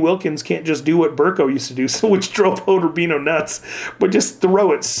Manny Wilkins can't just do what Burko used to do, so which drove Hood Rubino nuts, but just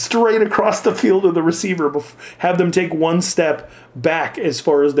throw it straight across the field to the receiver, have them take one step back as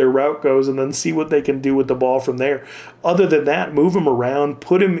far as their route goes, and then see what they can do with the ball from there. Other than that, move him around,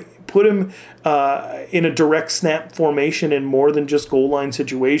 put him in a direct snap formation in more than just goal line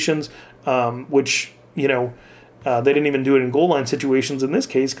situations, which, they didn't even do it in goal line situations in this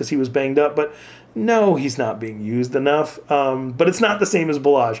case because he was banged up. But no, he's not being used enough. But it's not the same as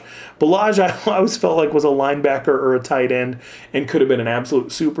Ballage. Ballage, I always felt like was a linebacker or a tight end and could have been an absolute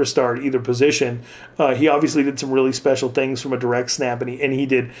superstar at either position. He obviously did some really special things from a direct snap, and he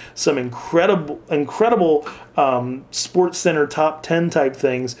did some incredible Sports Center top 10 type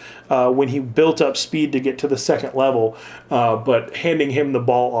things when he built up speed to get to the second level. But handing him the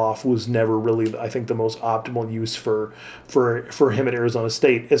ball off was never really, I think, the most optimal use for him at Arizona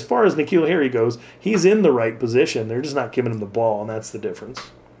State. As far as N'Keal Harry goes, he's in the right position. They're just not giving him the ball, and that's the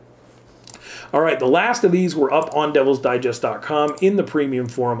difference. All right, the last of these were up on devilsdigest.com in the premium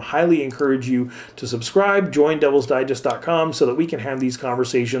forum. Highly encourage you to subscribe, join devilsdigest.com so that we can have these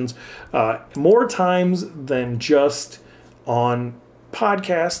conversations more times than just on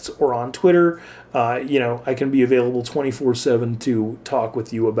podcasts or on Twitter. I can be available 24/7 to talk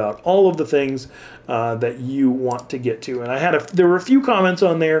with you about all of the things that you want to get to. And there were a few comments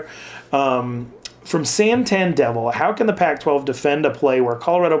on there from Santan Devil. How can the Pac-12 defend a play where a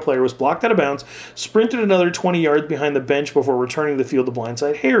Colorado player was blocked out of bounds, sprinted another 20 yards behind the bench before returning to the field to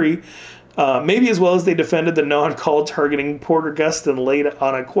blindside Harry? Maybe as well as they defended the non-call targeting Porter Gustin late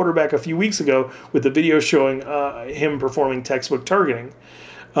on a quarterback a few weeks ago with the video showing him performing textbook targeting.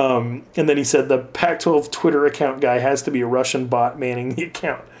 And then he said the Pac-12 Twitter account guy has to be a Russian bot manning the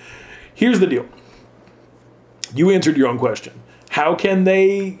account. Here's the deal. You answered your own question. How can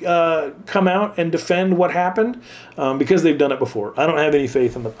they come out and defend what happened? Because they've done it before. I don't have any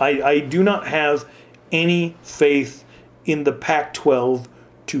faith in them. I do not have any faith in the Pac-12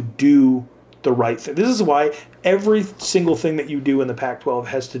 to do the right thing. This is why every single thing that you do in the Pac-12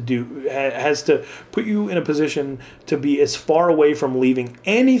 has to put you in a position to be as far away from leaving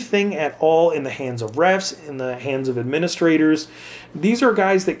anything at all in the hands of refs, in the hands of administrators. These are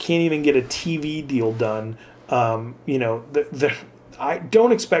guys that can't even get a TV deal done. I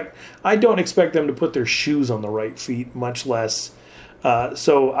don't expect them to put their shoes on the right feet, much less.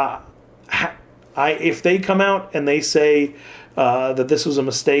 If they come out and they say that this was a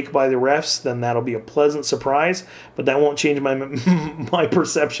mistake by the refs, then that'll be a pleasant surprise. But that won't change my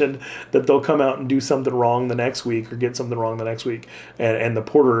perception that they'll come out and do something wrong the next week or get something wrong the next week. And the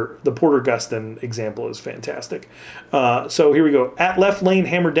Porter Gustin example is fantastic. So here we go. At left lane,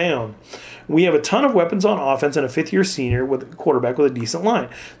 hammer down. We have a ton of weapons on offense and a fifth-year senior with a quarterback with a decent line.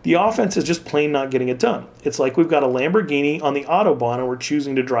 The offense is just plain not getting it done. It's like we've got a Lamborghini on the Autobahn and we're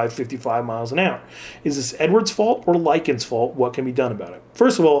choosing to drive 55 miles an hour. Is this Edwards' fault or Likens' fault? What can be done about it?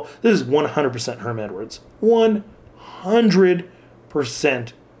 First of all, this is 100% Herm Edwards.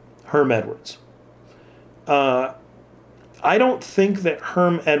 100% Herm Edwards. I don't think that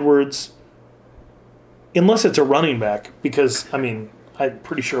Herm Edwards, unless it's a running back, because, I'm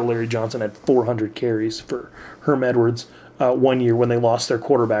pretty sure Larry Johnson had 400 carries for Herm Edwards 1 year when they lost their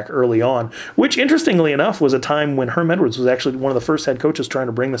quarterback early on, which, interestingly enough, was a time when Herm Edwards was actually one of the first head coaches trying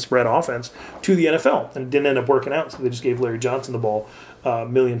to bring the spread offense to the NFL, and it didn't end up working out, so they just gave Larry Johnson the ball a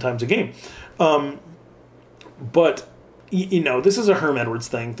million times a game. But, this is a Herm Edwards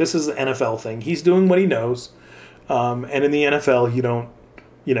thing. This is an NFL thing. He's doing what he knows, and in the NFL, you don't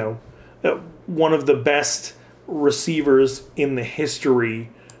one of the best receivers in the history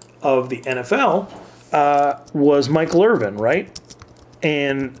of the NFL was Michael Irvin, right?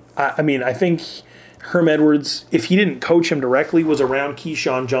 And I think Herm Edwards, if he didn't coach him directly, was around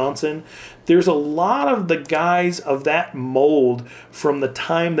Keyshawn Johnson. There's a lot of the guys of that mold from the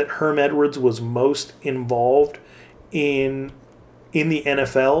time that Herm Edwards was most involved in the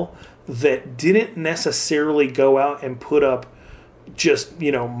NFL that didn't necessarily go out and put up just,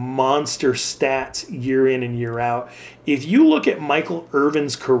 monster stats year in and year out. If you look at Michael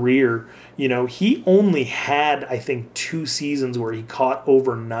Irvin's career, he only had, I think, 2 seasons where he caught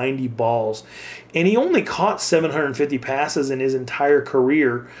over 90 balls. And he only caught 750 passes in his entire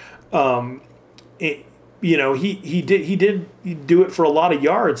career. He did do it for a lot of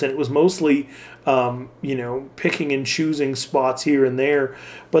yards, and it was mostly, picking and choosing spots here and there.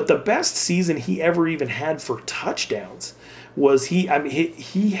 But the best season he ever even had for touchdowns was he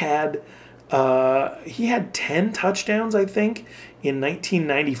had 10 touchdowns, I think, in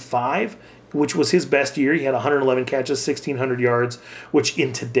 1995, which was his best year. He had 111 catches, 1,600 yards, which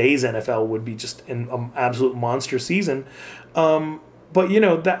in today's NFL would be just an absolute monster season. But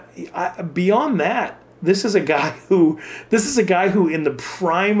beyond that, this is a guy who in the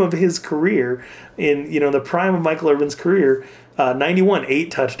prime of his career, in the prime of Michael Irvin's career, 91, 8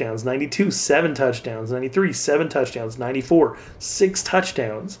 touchdowns, 92, 7 touchdowns, 93, 7 touchdowns, 94, 6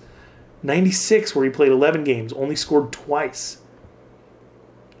 touchdowns, 96, where he played 11 games, only scored twice,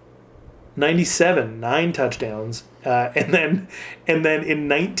 97, 9 touchdowns, and then in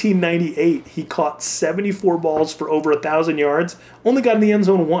 1998 he caught 74 balls for over 1,000 yards, only got in the end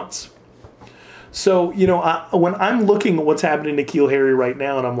zone once. So, when I'm looking at what's happening to N'Keal Harry right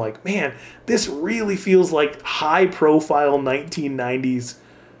now, and I'm like, man, this really feels like high-profile 1990s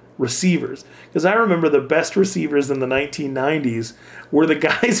receivers. Because I remember the best receivers in the 1990s were the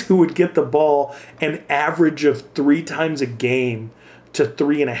guys who would get the ball an average of 3 times a game to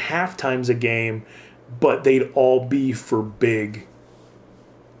 3.5 times a game, but they'd all be for big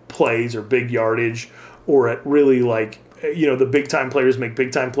plays or big yardage, or at really the big-time players make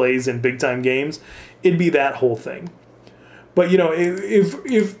big-time plays in big-time games. It'd be that whole thing. But,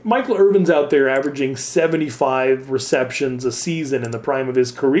 if Michael Irvin's out there averaging 75 receptions a season in the prime of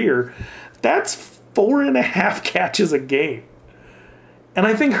his career, that's 4.5 catches a game. And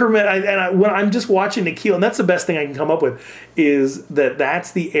I think when I'm just watching N'Keal, and that's the best thing I can come up with, is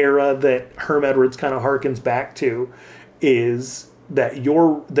that's the era that Herm Edwards kind of harkens back to, is that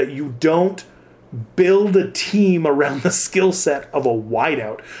you don't build a team around the skill set of a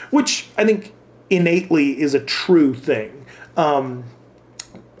wideout, which I think innately is a true thing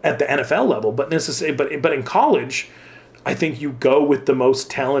at the NFL level, but in college, I think you go with the most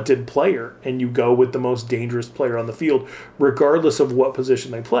talented player and you go with the most dangerous player on the field, regardless of what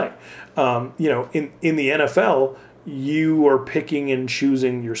position they play. In the NFL, you are picking and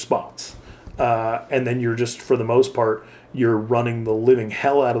choosing your spots, and then you're just, for the most part, you're running the living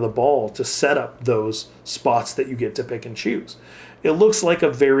hell out of the ball to set up those spots that you get to pick and choose. It looks like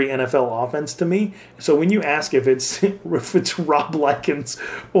a very NFL offense to me. So when you ask if it's Rob Likens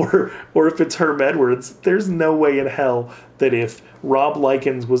or if it's Herm Edwards, there's no way in hell that if Rob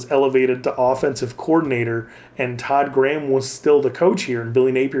Likens was elevated to offensive coordinator and Todd Graham was still the coach here and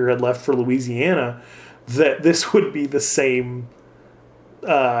Billy Napier had left for Louisiana, that this would be the same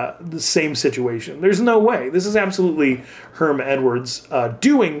situation. There's no way. This is absolutely Herm Edwards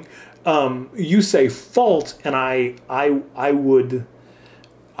doing. You say fault, and I would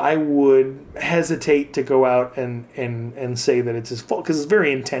hesitate to go out and say that it's his fault, because it's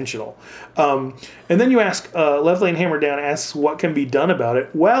very intentional. And then you ask, Left Lane Hammer Down asks what can be done about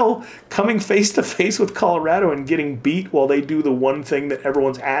it. Well, coming face to face with Colorado and getting beat while they do the one thing that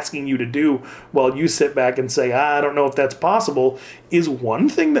everyone's asking you to do, while you sit back and say, I don't know if that's possible, is one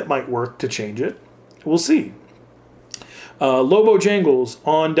thing that might work to change it. We'll see. Lobo Jangles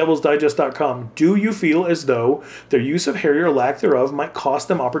on DevilsDigest.com. Do you feel as though their use of Harry or lack thereof might cost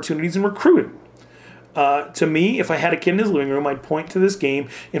them opportunities in recruiting? To me, if I had a kid in his living room, I'd point to this game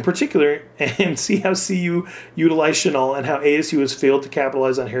in particular and see how CU utilized Chenal and how ASU has failed to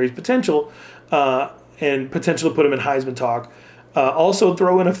capitalize on Harry's potential and potential to put him in Heisman talk. Also,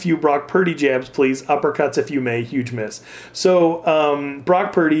 throw in a few Brock Purdy jabs, please. Uppercuts, if you may. Huge miss. So,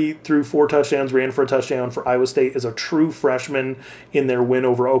 Brock Purdy threw 4 touchdowns, ran for a touchdown for Iowa State as a true freshman in their win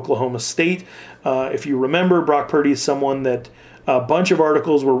over Oklahoma State. If you remember, Brock Purdy is someone that a bunch of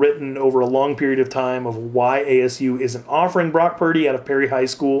articles were written over a long period of time of why ASU isn't offering Brock Purdy out of Perry High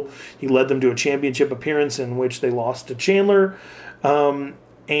School. He led them to a championship appearance in which they lost to Chandler.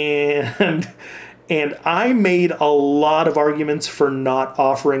 And I made a lot of arguments for not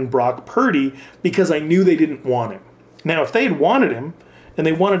offering Brock Purdy because I knew they didn't want him. Now, if they had wanted him and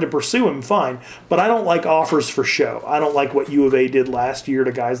they wanted to pursue him, fine. But I don't like offers for show. I don't like what U of A did last year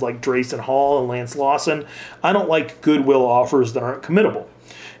to guys like Drayson Hall and Lance Lawson. I don't like goodwill offers that aren't committable.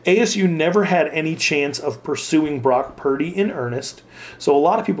 ASU never had any chance of pursuing Brock Purdy in earnest. So a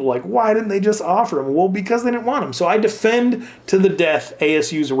lot of people are like, why didn't they just offer him? Well, because they didn't want him. So I defend to the death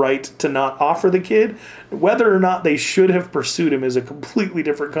ASU's right to not offer the kid. Whether or not they should have pursued him is a completely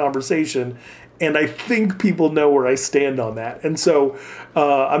different conversation. And I think people know where I stand on that. And so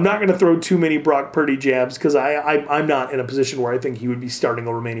I'm not going to throw too many Brock Purdy jabs because I'm not in a position where I think he would be starting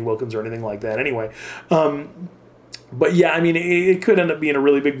over Manny Wilkins or anything like that anyway. But yeah, I mean, it could end up being a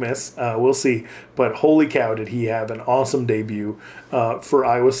really big miss. We'll see. But holy cow, did he have an awesome debut for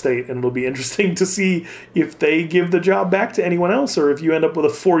Iowa State. And it'll be interesting to see if they give the job back to anyone else or if you end up with a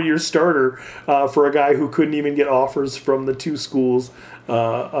 4-year starter for a guy who couldn't even get offers from the 2 schools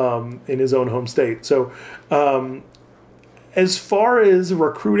in his own home state. So as far as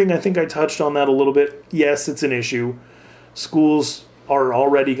recruiting, I think I touched on that a little bit. Yes, it's an issue. Schools are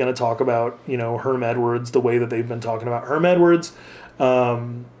already going to talk about, Herm Edwards the way that they've been talking about Herm Edwards.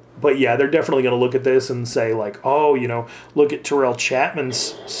 But yeah, they're definitely going to look at this and say like, oh, look at Terrell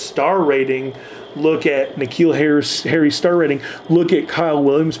Chapman's star rating. Look at N'Keal Harry's star rating. Look at Kyle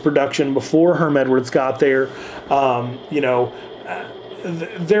Williams' production before Herm Edwards got there.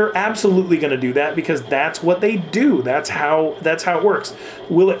 They're absolutely going to do that because that's what they do. That's how it works.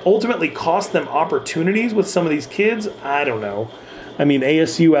 Will it ultimately cost them opportunities with some of these kids? I don't know. I mean,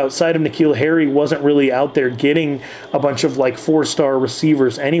 ASU outside of N'Keal Harry wasn't really out there getting a bunch of like 4-star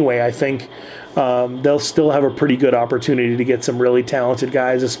receivers anyway. I think they'll still have a pretty good opportunity to get some really talented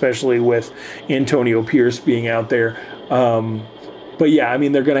guys, especially with Antonio Pierce being out there. But yeah, I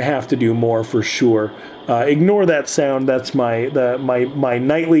mean, they're going to have to do more for sure. Ignore that sound. That's my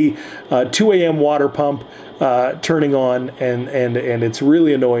nightly 2 a.m. water pump turning on, and it's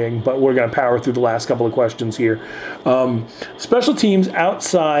really annoying, but we're going to power through the last couple of questions here. Special teams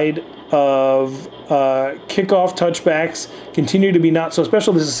outside of kickoff touchbacks continue to be not so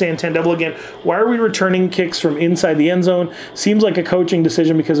special. This is Santandevil again. Why are we returning kicks from inside the end zone? Seems like a coaching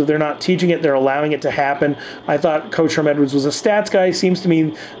decision because if they're not teaching it, they're allowing it to happen. I thought Coach Herm Edwards was a stats guy. Seems to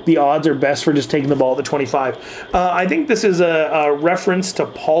me the odds are best for just taking the ball at the 25. I think this is a reference to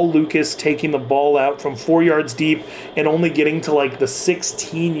Paul Lucas taking the ball out from 4 yards deep and only getting to like the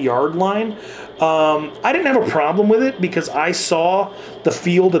 16-yard line. I didn't have a problem with it because I saw the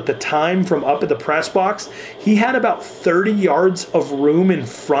field at the time from up at the press box. He had about 30 yards of room in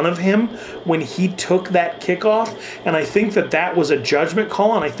front of him when he took that kickoff, and I think that was a judgment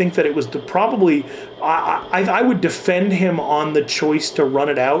call, and I think that it was I would defend him on the choice to run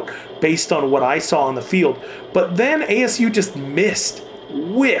it out based on what I saw on the field. But then ASU just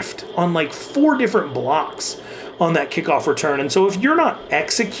whiffed on like 4 different blocks on that kickoff return, and so if you're not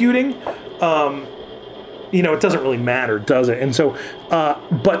executing, it doesn't really matter, does it? And so,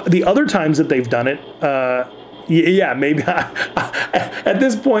 but the other times that they've done it, maybe at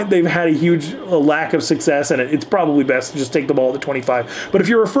this point they've had a huge lack of success, and it's probably best to just take the ball at the 25. But if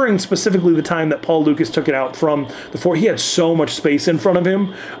you're referring specifically the time that Paul Lucas took it out from the 4, he had so much space in front of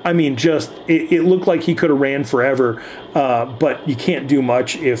him. I mean, it looked like he could have ran forever. But you can't do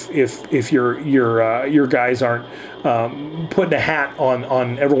much if your guys aren't putting a hat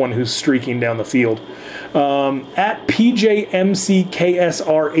on everyone who's streaking down the field. At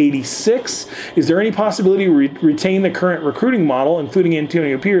PJMCKSR86, is there any possibility to retain the current recruiting model, including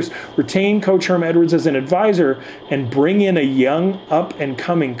Antonio Pierce, retain Coach Herm Edwards as an advisor, and bring in a young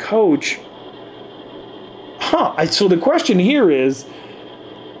up-and-coming coach? So the question here is,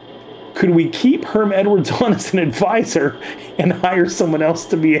 could we keep Herm Edwards on as an advisor and hire someone else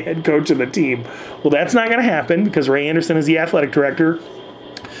to be a head coach of the team? Well, that's not going to happen because Ray Anderson is the athletic director.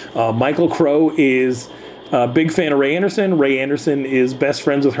 Michael Crow is a big fan of Ray Anderson. Ray Anderson is best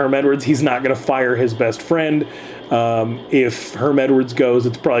friends with Herm Edwards. He's not going to fire his best friend. If Herm Edwards goes,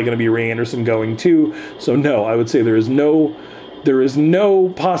 it's probably going to be Ray Anderson going too. So no, I would say there is no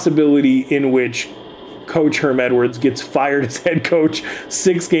possibility in which Coach Herm Edwards gets fired as head coach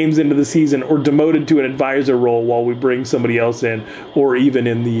 6 games into the season or demoted to an advisor role while we bring somebody else in, or even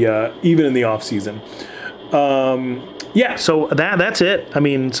in the off season. yeah, so that's it. I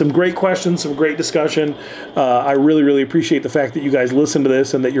mean, some great questions, some great discussion. I really, really appreciate the fact that you guys listen to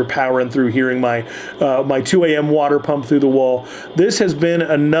this and that you're powering through hearing my 2 a.m. water pump through the wall. This has been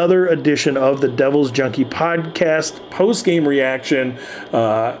another edition of the Devil's Junkie podcast post-game reaction.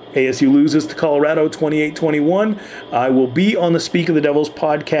 ASU loses to Colorado 28-21. I will be on the Speak of the Devils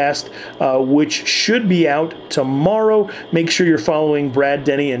podcast, which should be out tomorrow. Make sure you're following Brad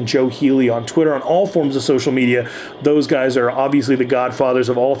Denny and Joe Healy on Twitter, on all forms of social media. Those guys are obviously the godfathers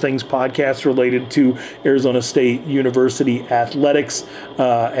of all things podcasts related to Arizona State University athletics,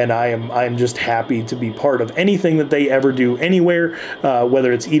 and I am just happy to be part of anything that they ever do anywhere,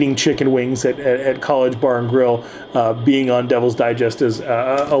 whether it's eating chicken wings at College Bar and Grill, being on Devil's Digest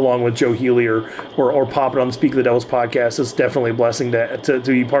along with Joe Healy, or popping on the Speak of the Devils podcast. It's definitely a blessing to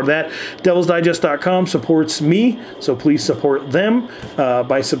be part of that. DevilsDigest.com supports me, so please support them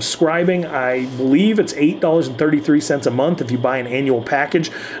by subscribing. I believe it's $8.33 a month if you buy an annual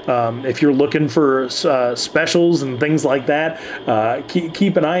package. If you're looking for specials and things like that,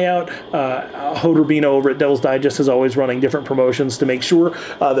 keep an eye out. Hope Urbino over at Devil's Digest is always running different promotions to make sure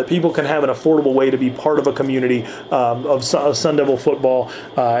that people can have an affordable way to be part of a community of Sun Devil football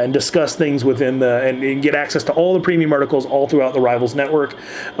and discuss things within and get access to all the premium articles all throughout the Rivals Network.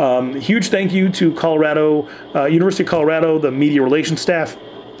 Huge thank you to University of Colorado, the media relations staff.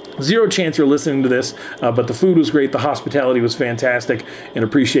 Zero chance you're listening to this, but the food was great, the hospitality was fantastic, and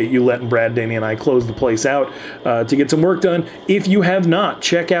appreciate you letting Brad, Danny, and I close the place out to get some work done. If you have not,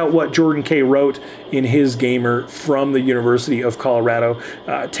 check out what Jordan K. wrote in his Gamer from the University of Colorado.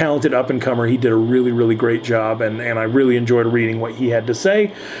 Talented up-and-comer. He did a really, really great job, and I really enjoyed reading what he had to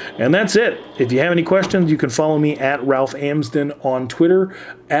say. And that's it. If you have any questions, you can follow me at Ralph Amsden on Twitter.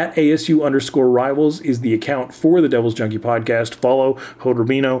 At ASU_Rivals is the account for the Devil's Junkie podcast. Follow Hope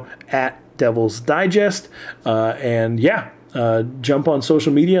Urbino at Devil's Digest. Jump on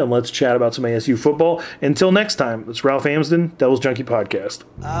social media and let's chat about some ASU football. Until next time, it's Ralph Amsden, Devil's Junkie podcast.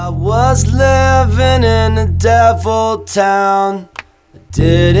 I was living in a devil town. I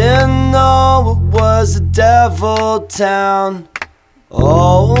didn't know it was a devil town.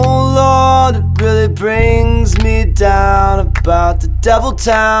 Oh Lord, it really brings me down about the devil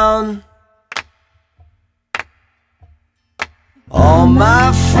town. All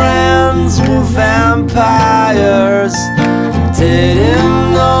my friends were vampires.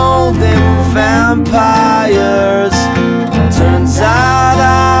 Didn't know they were vampires. Turns out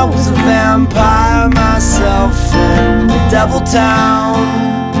I was a vampire myself in the devil town.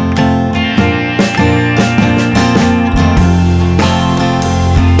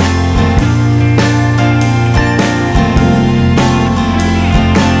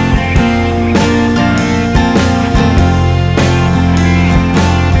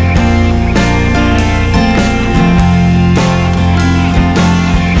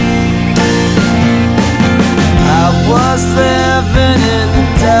 Living in the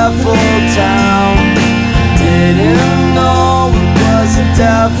devil town. Didn't know it was a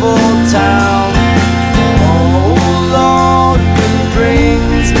devil town. Oh Lord, it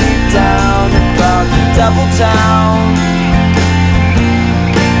brings me down about the devil town.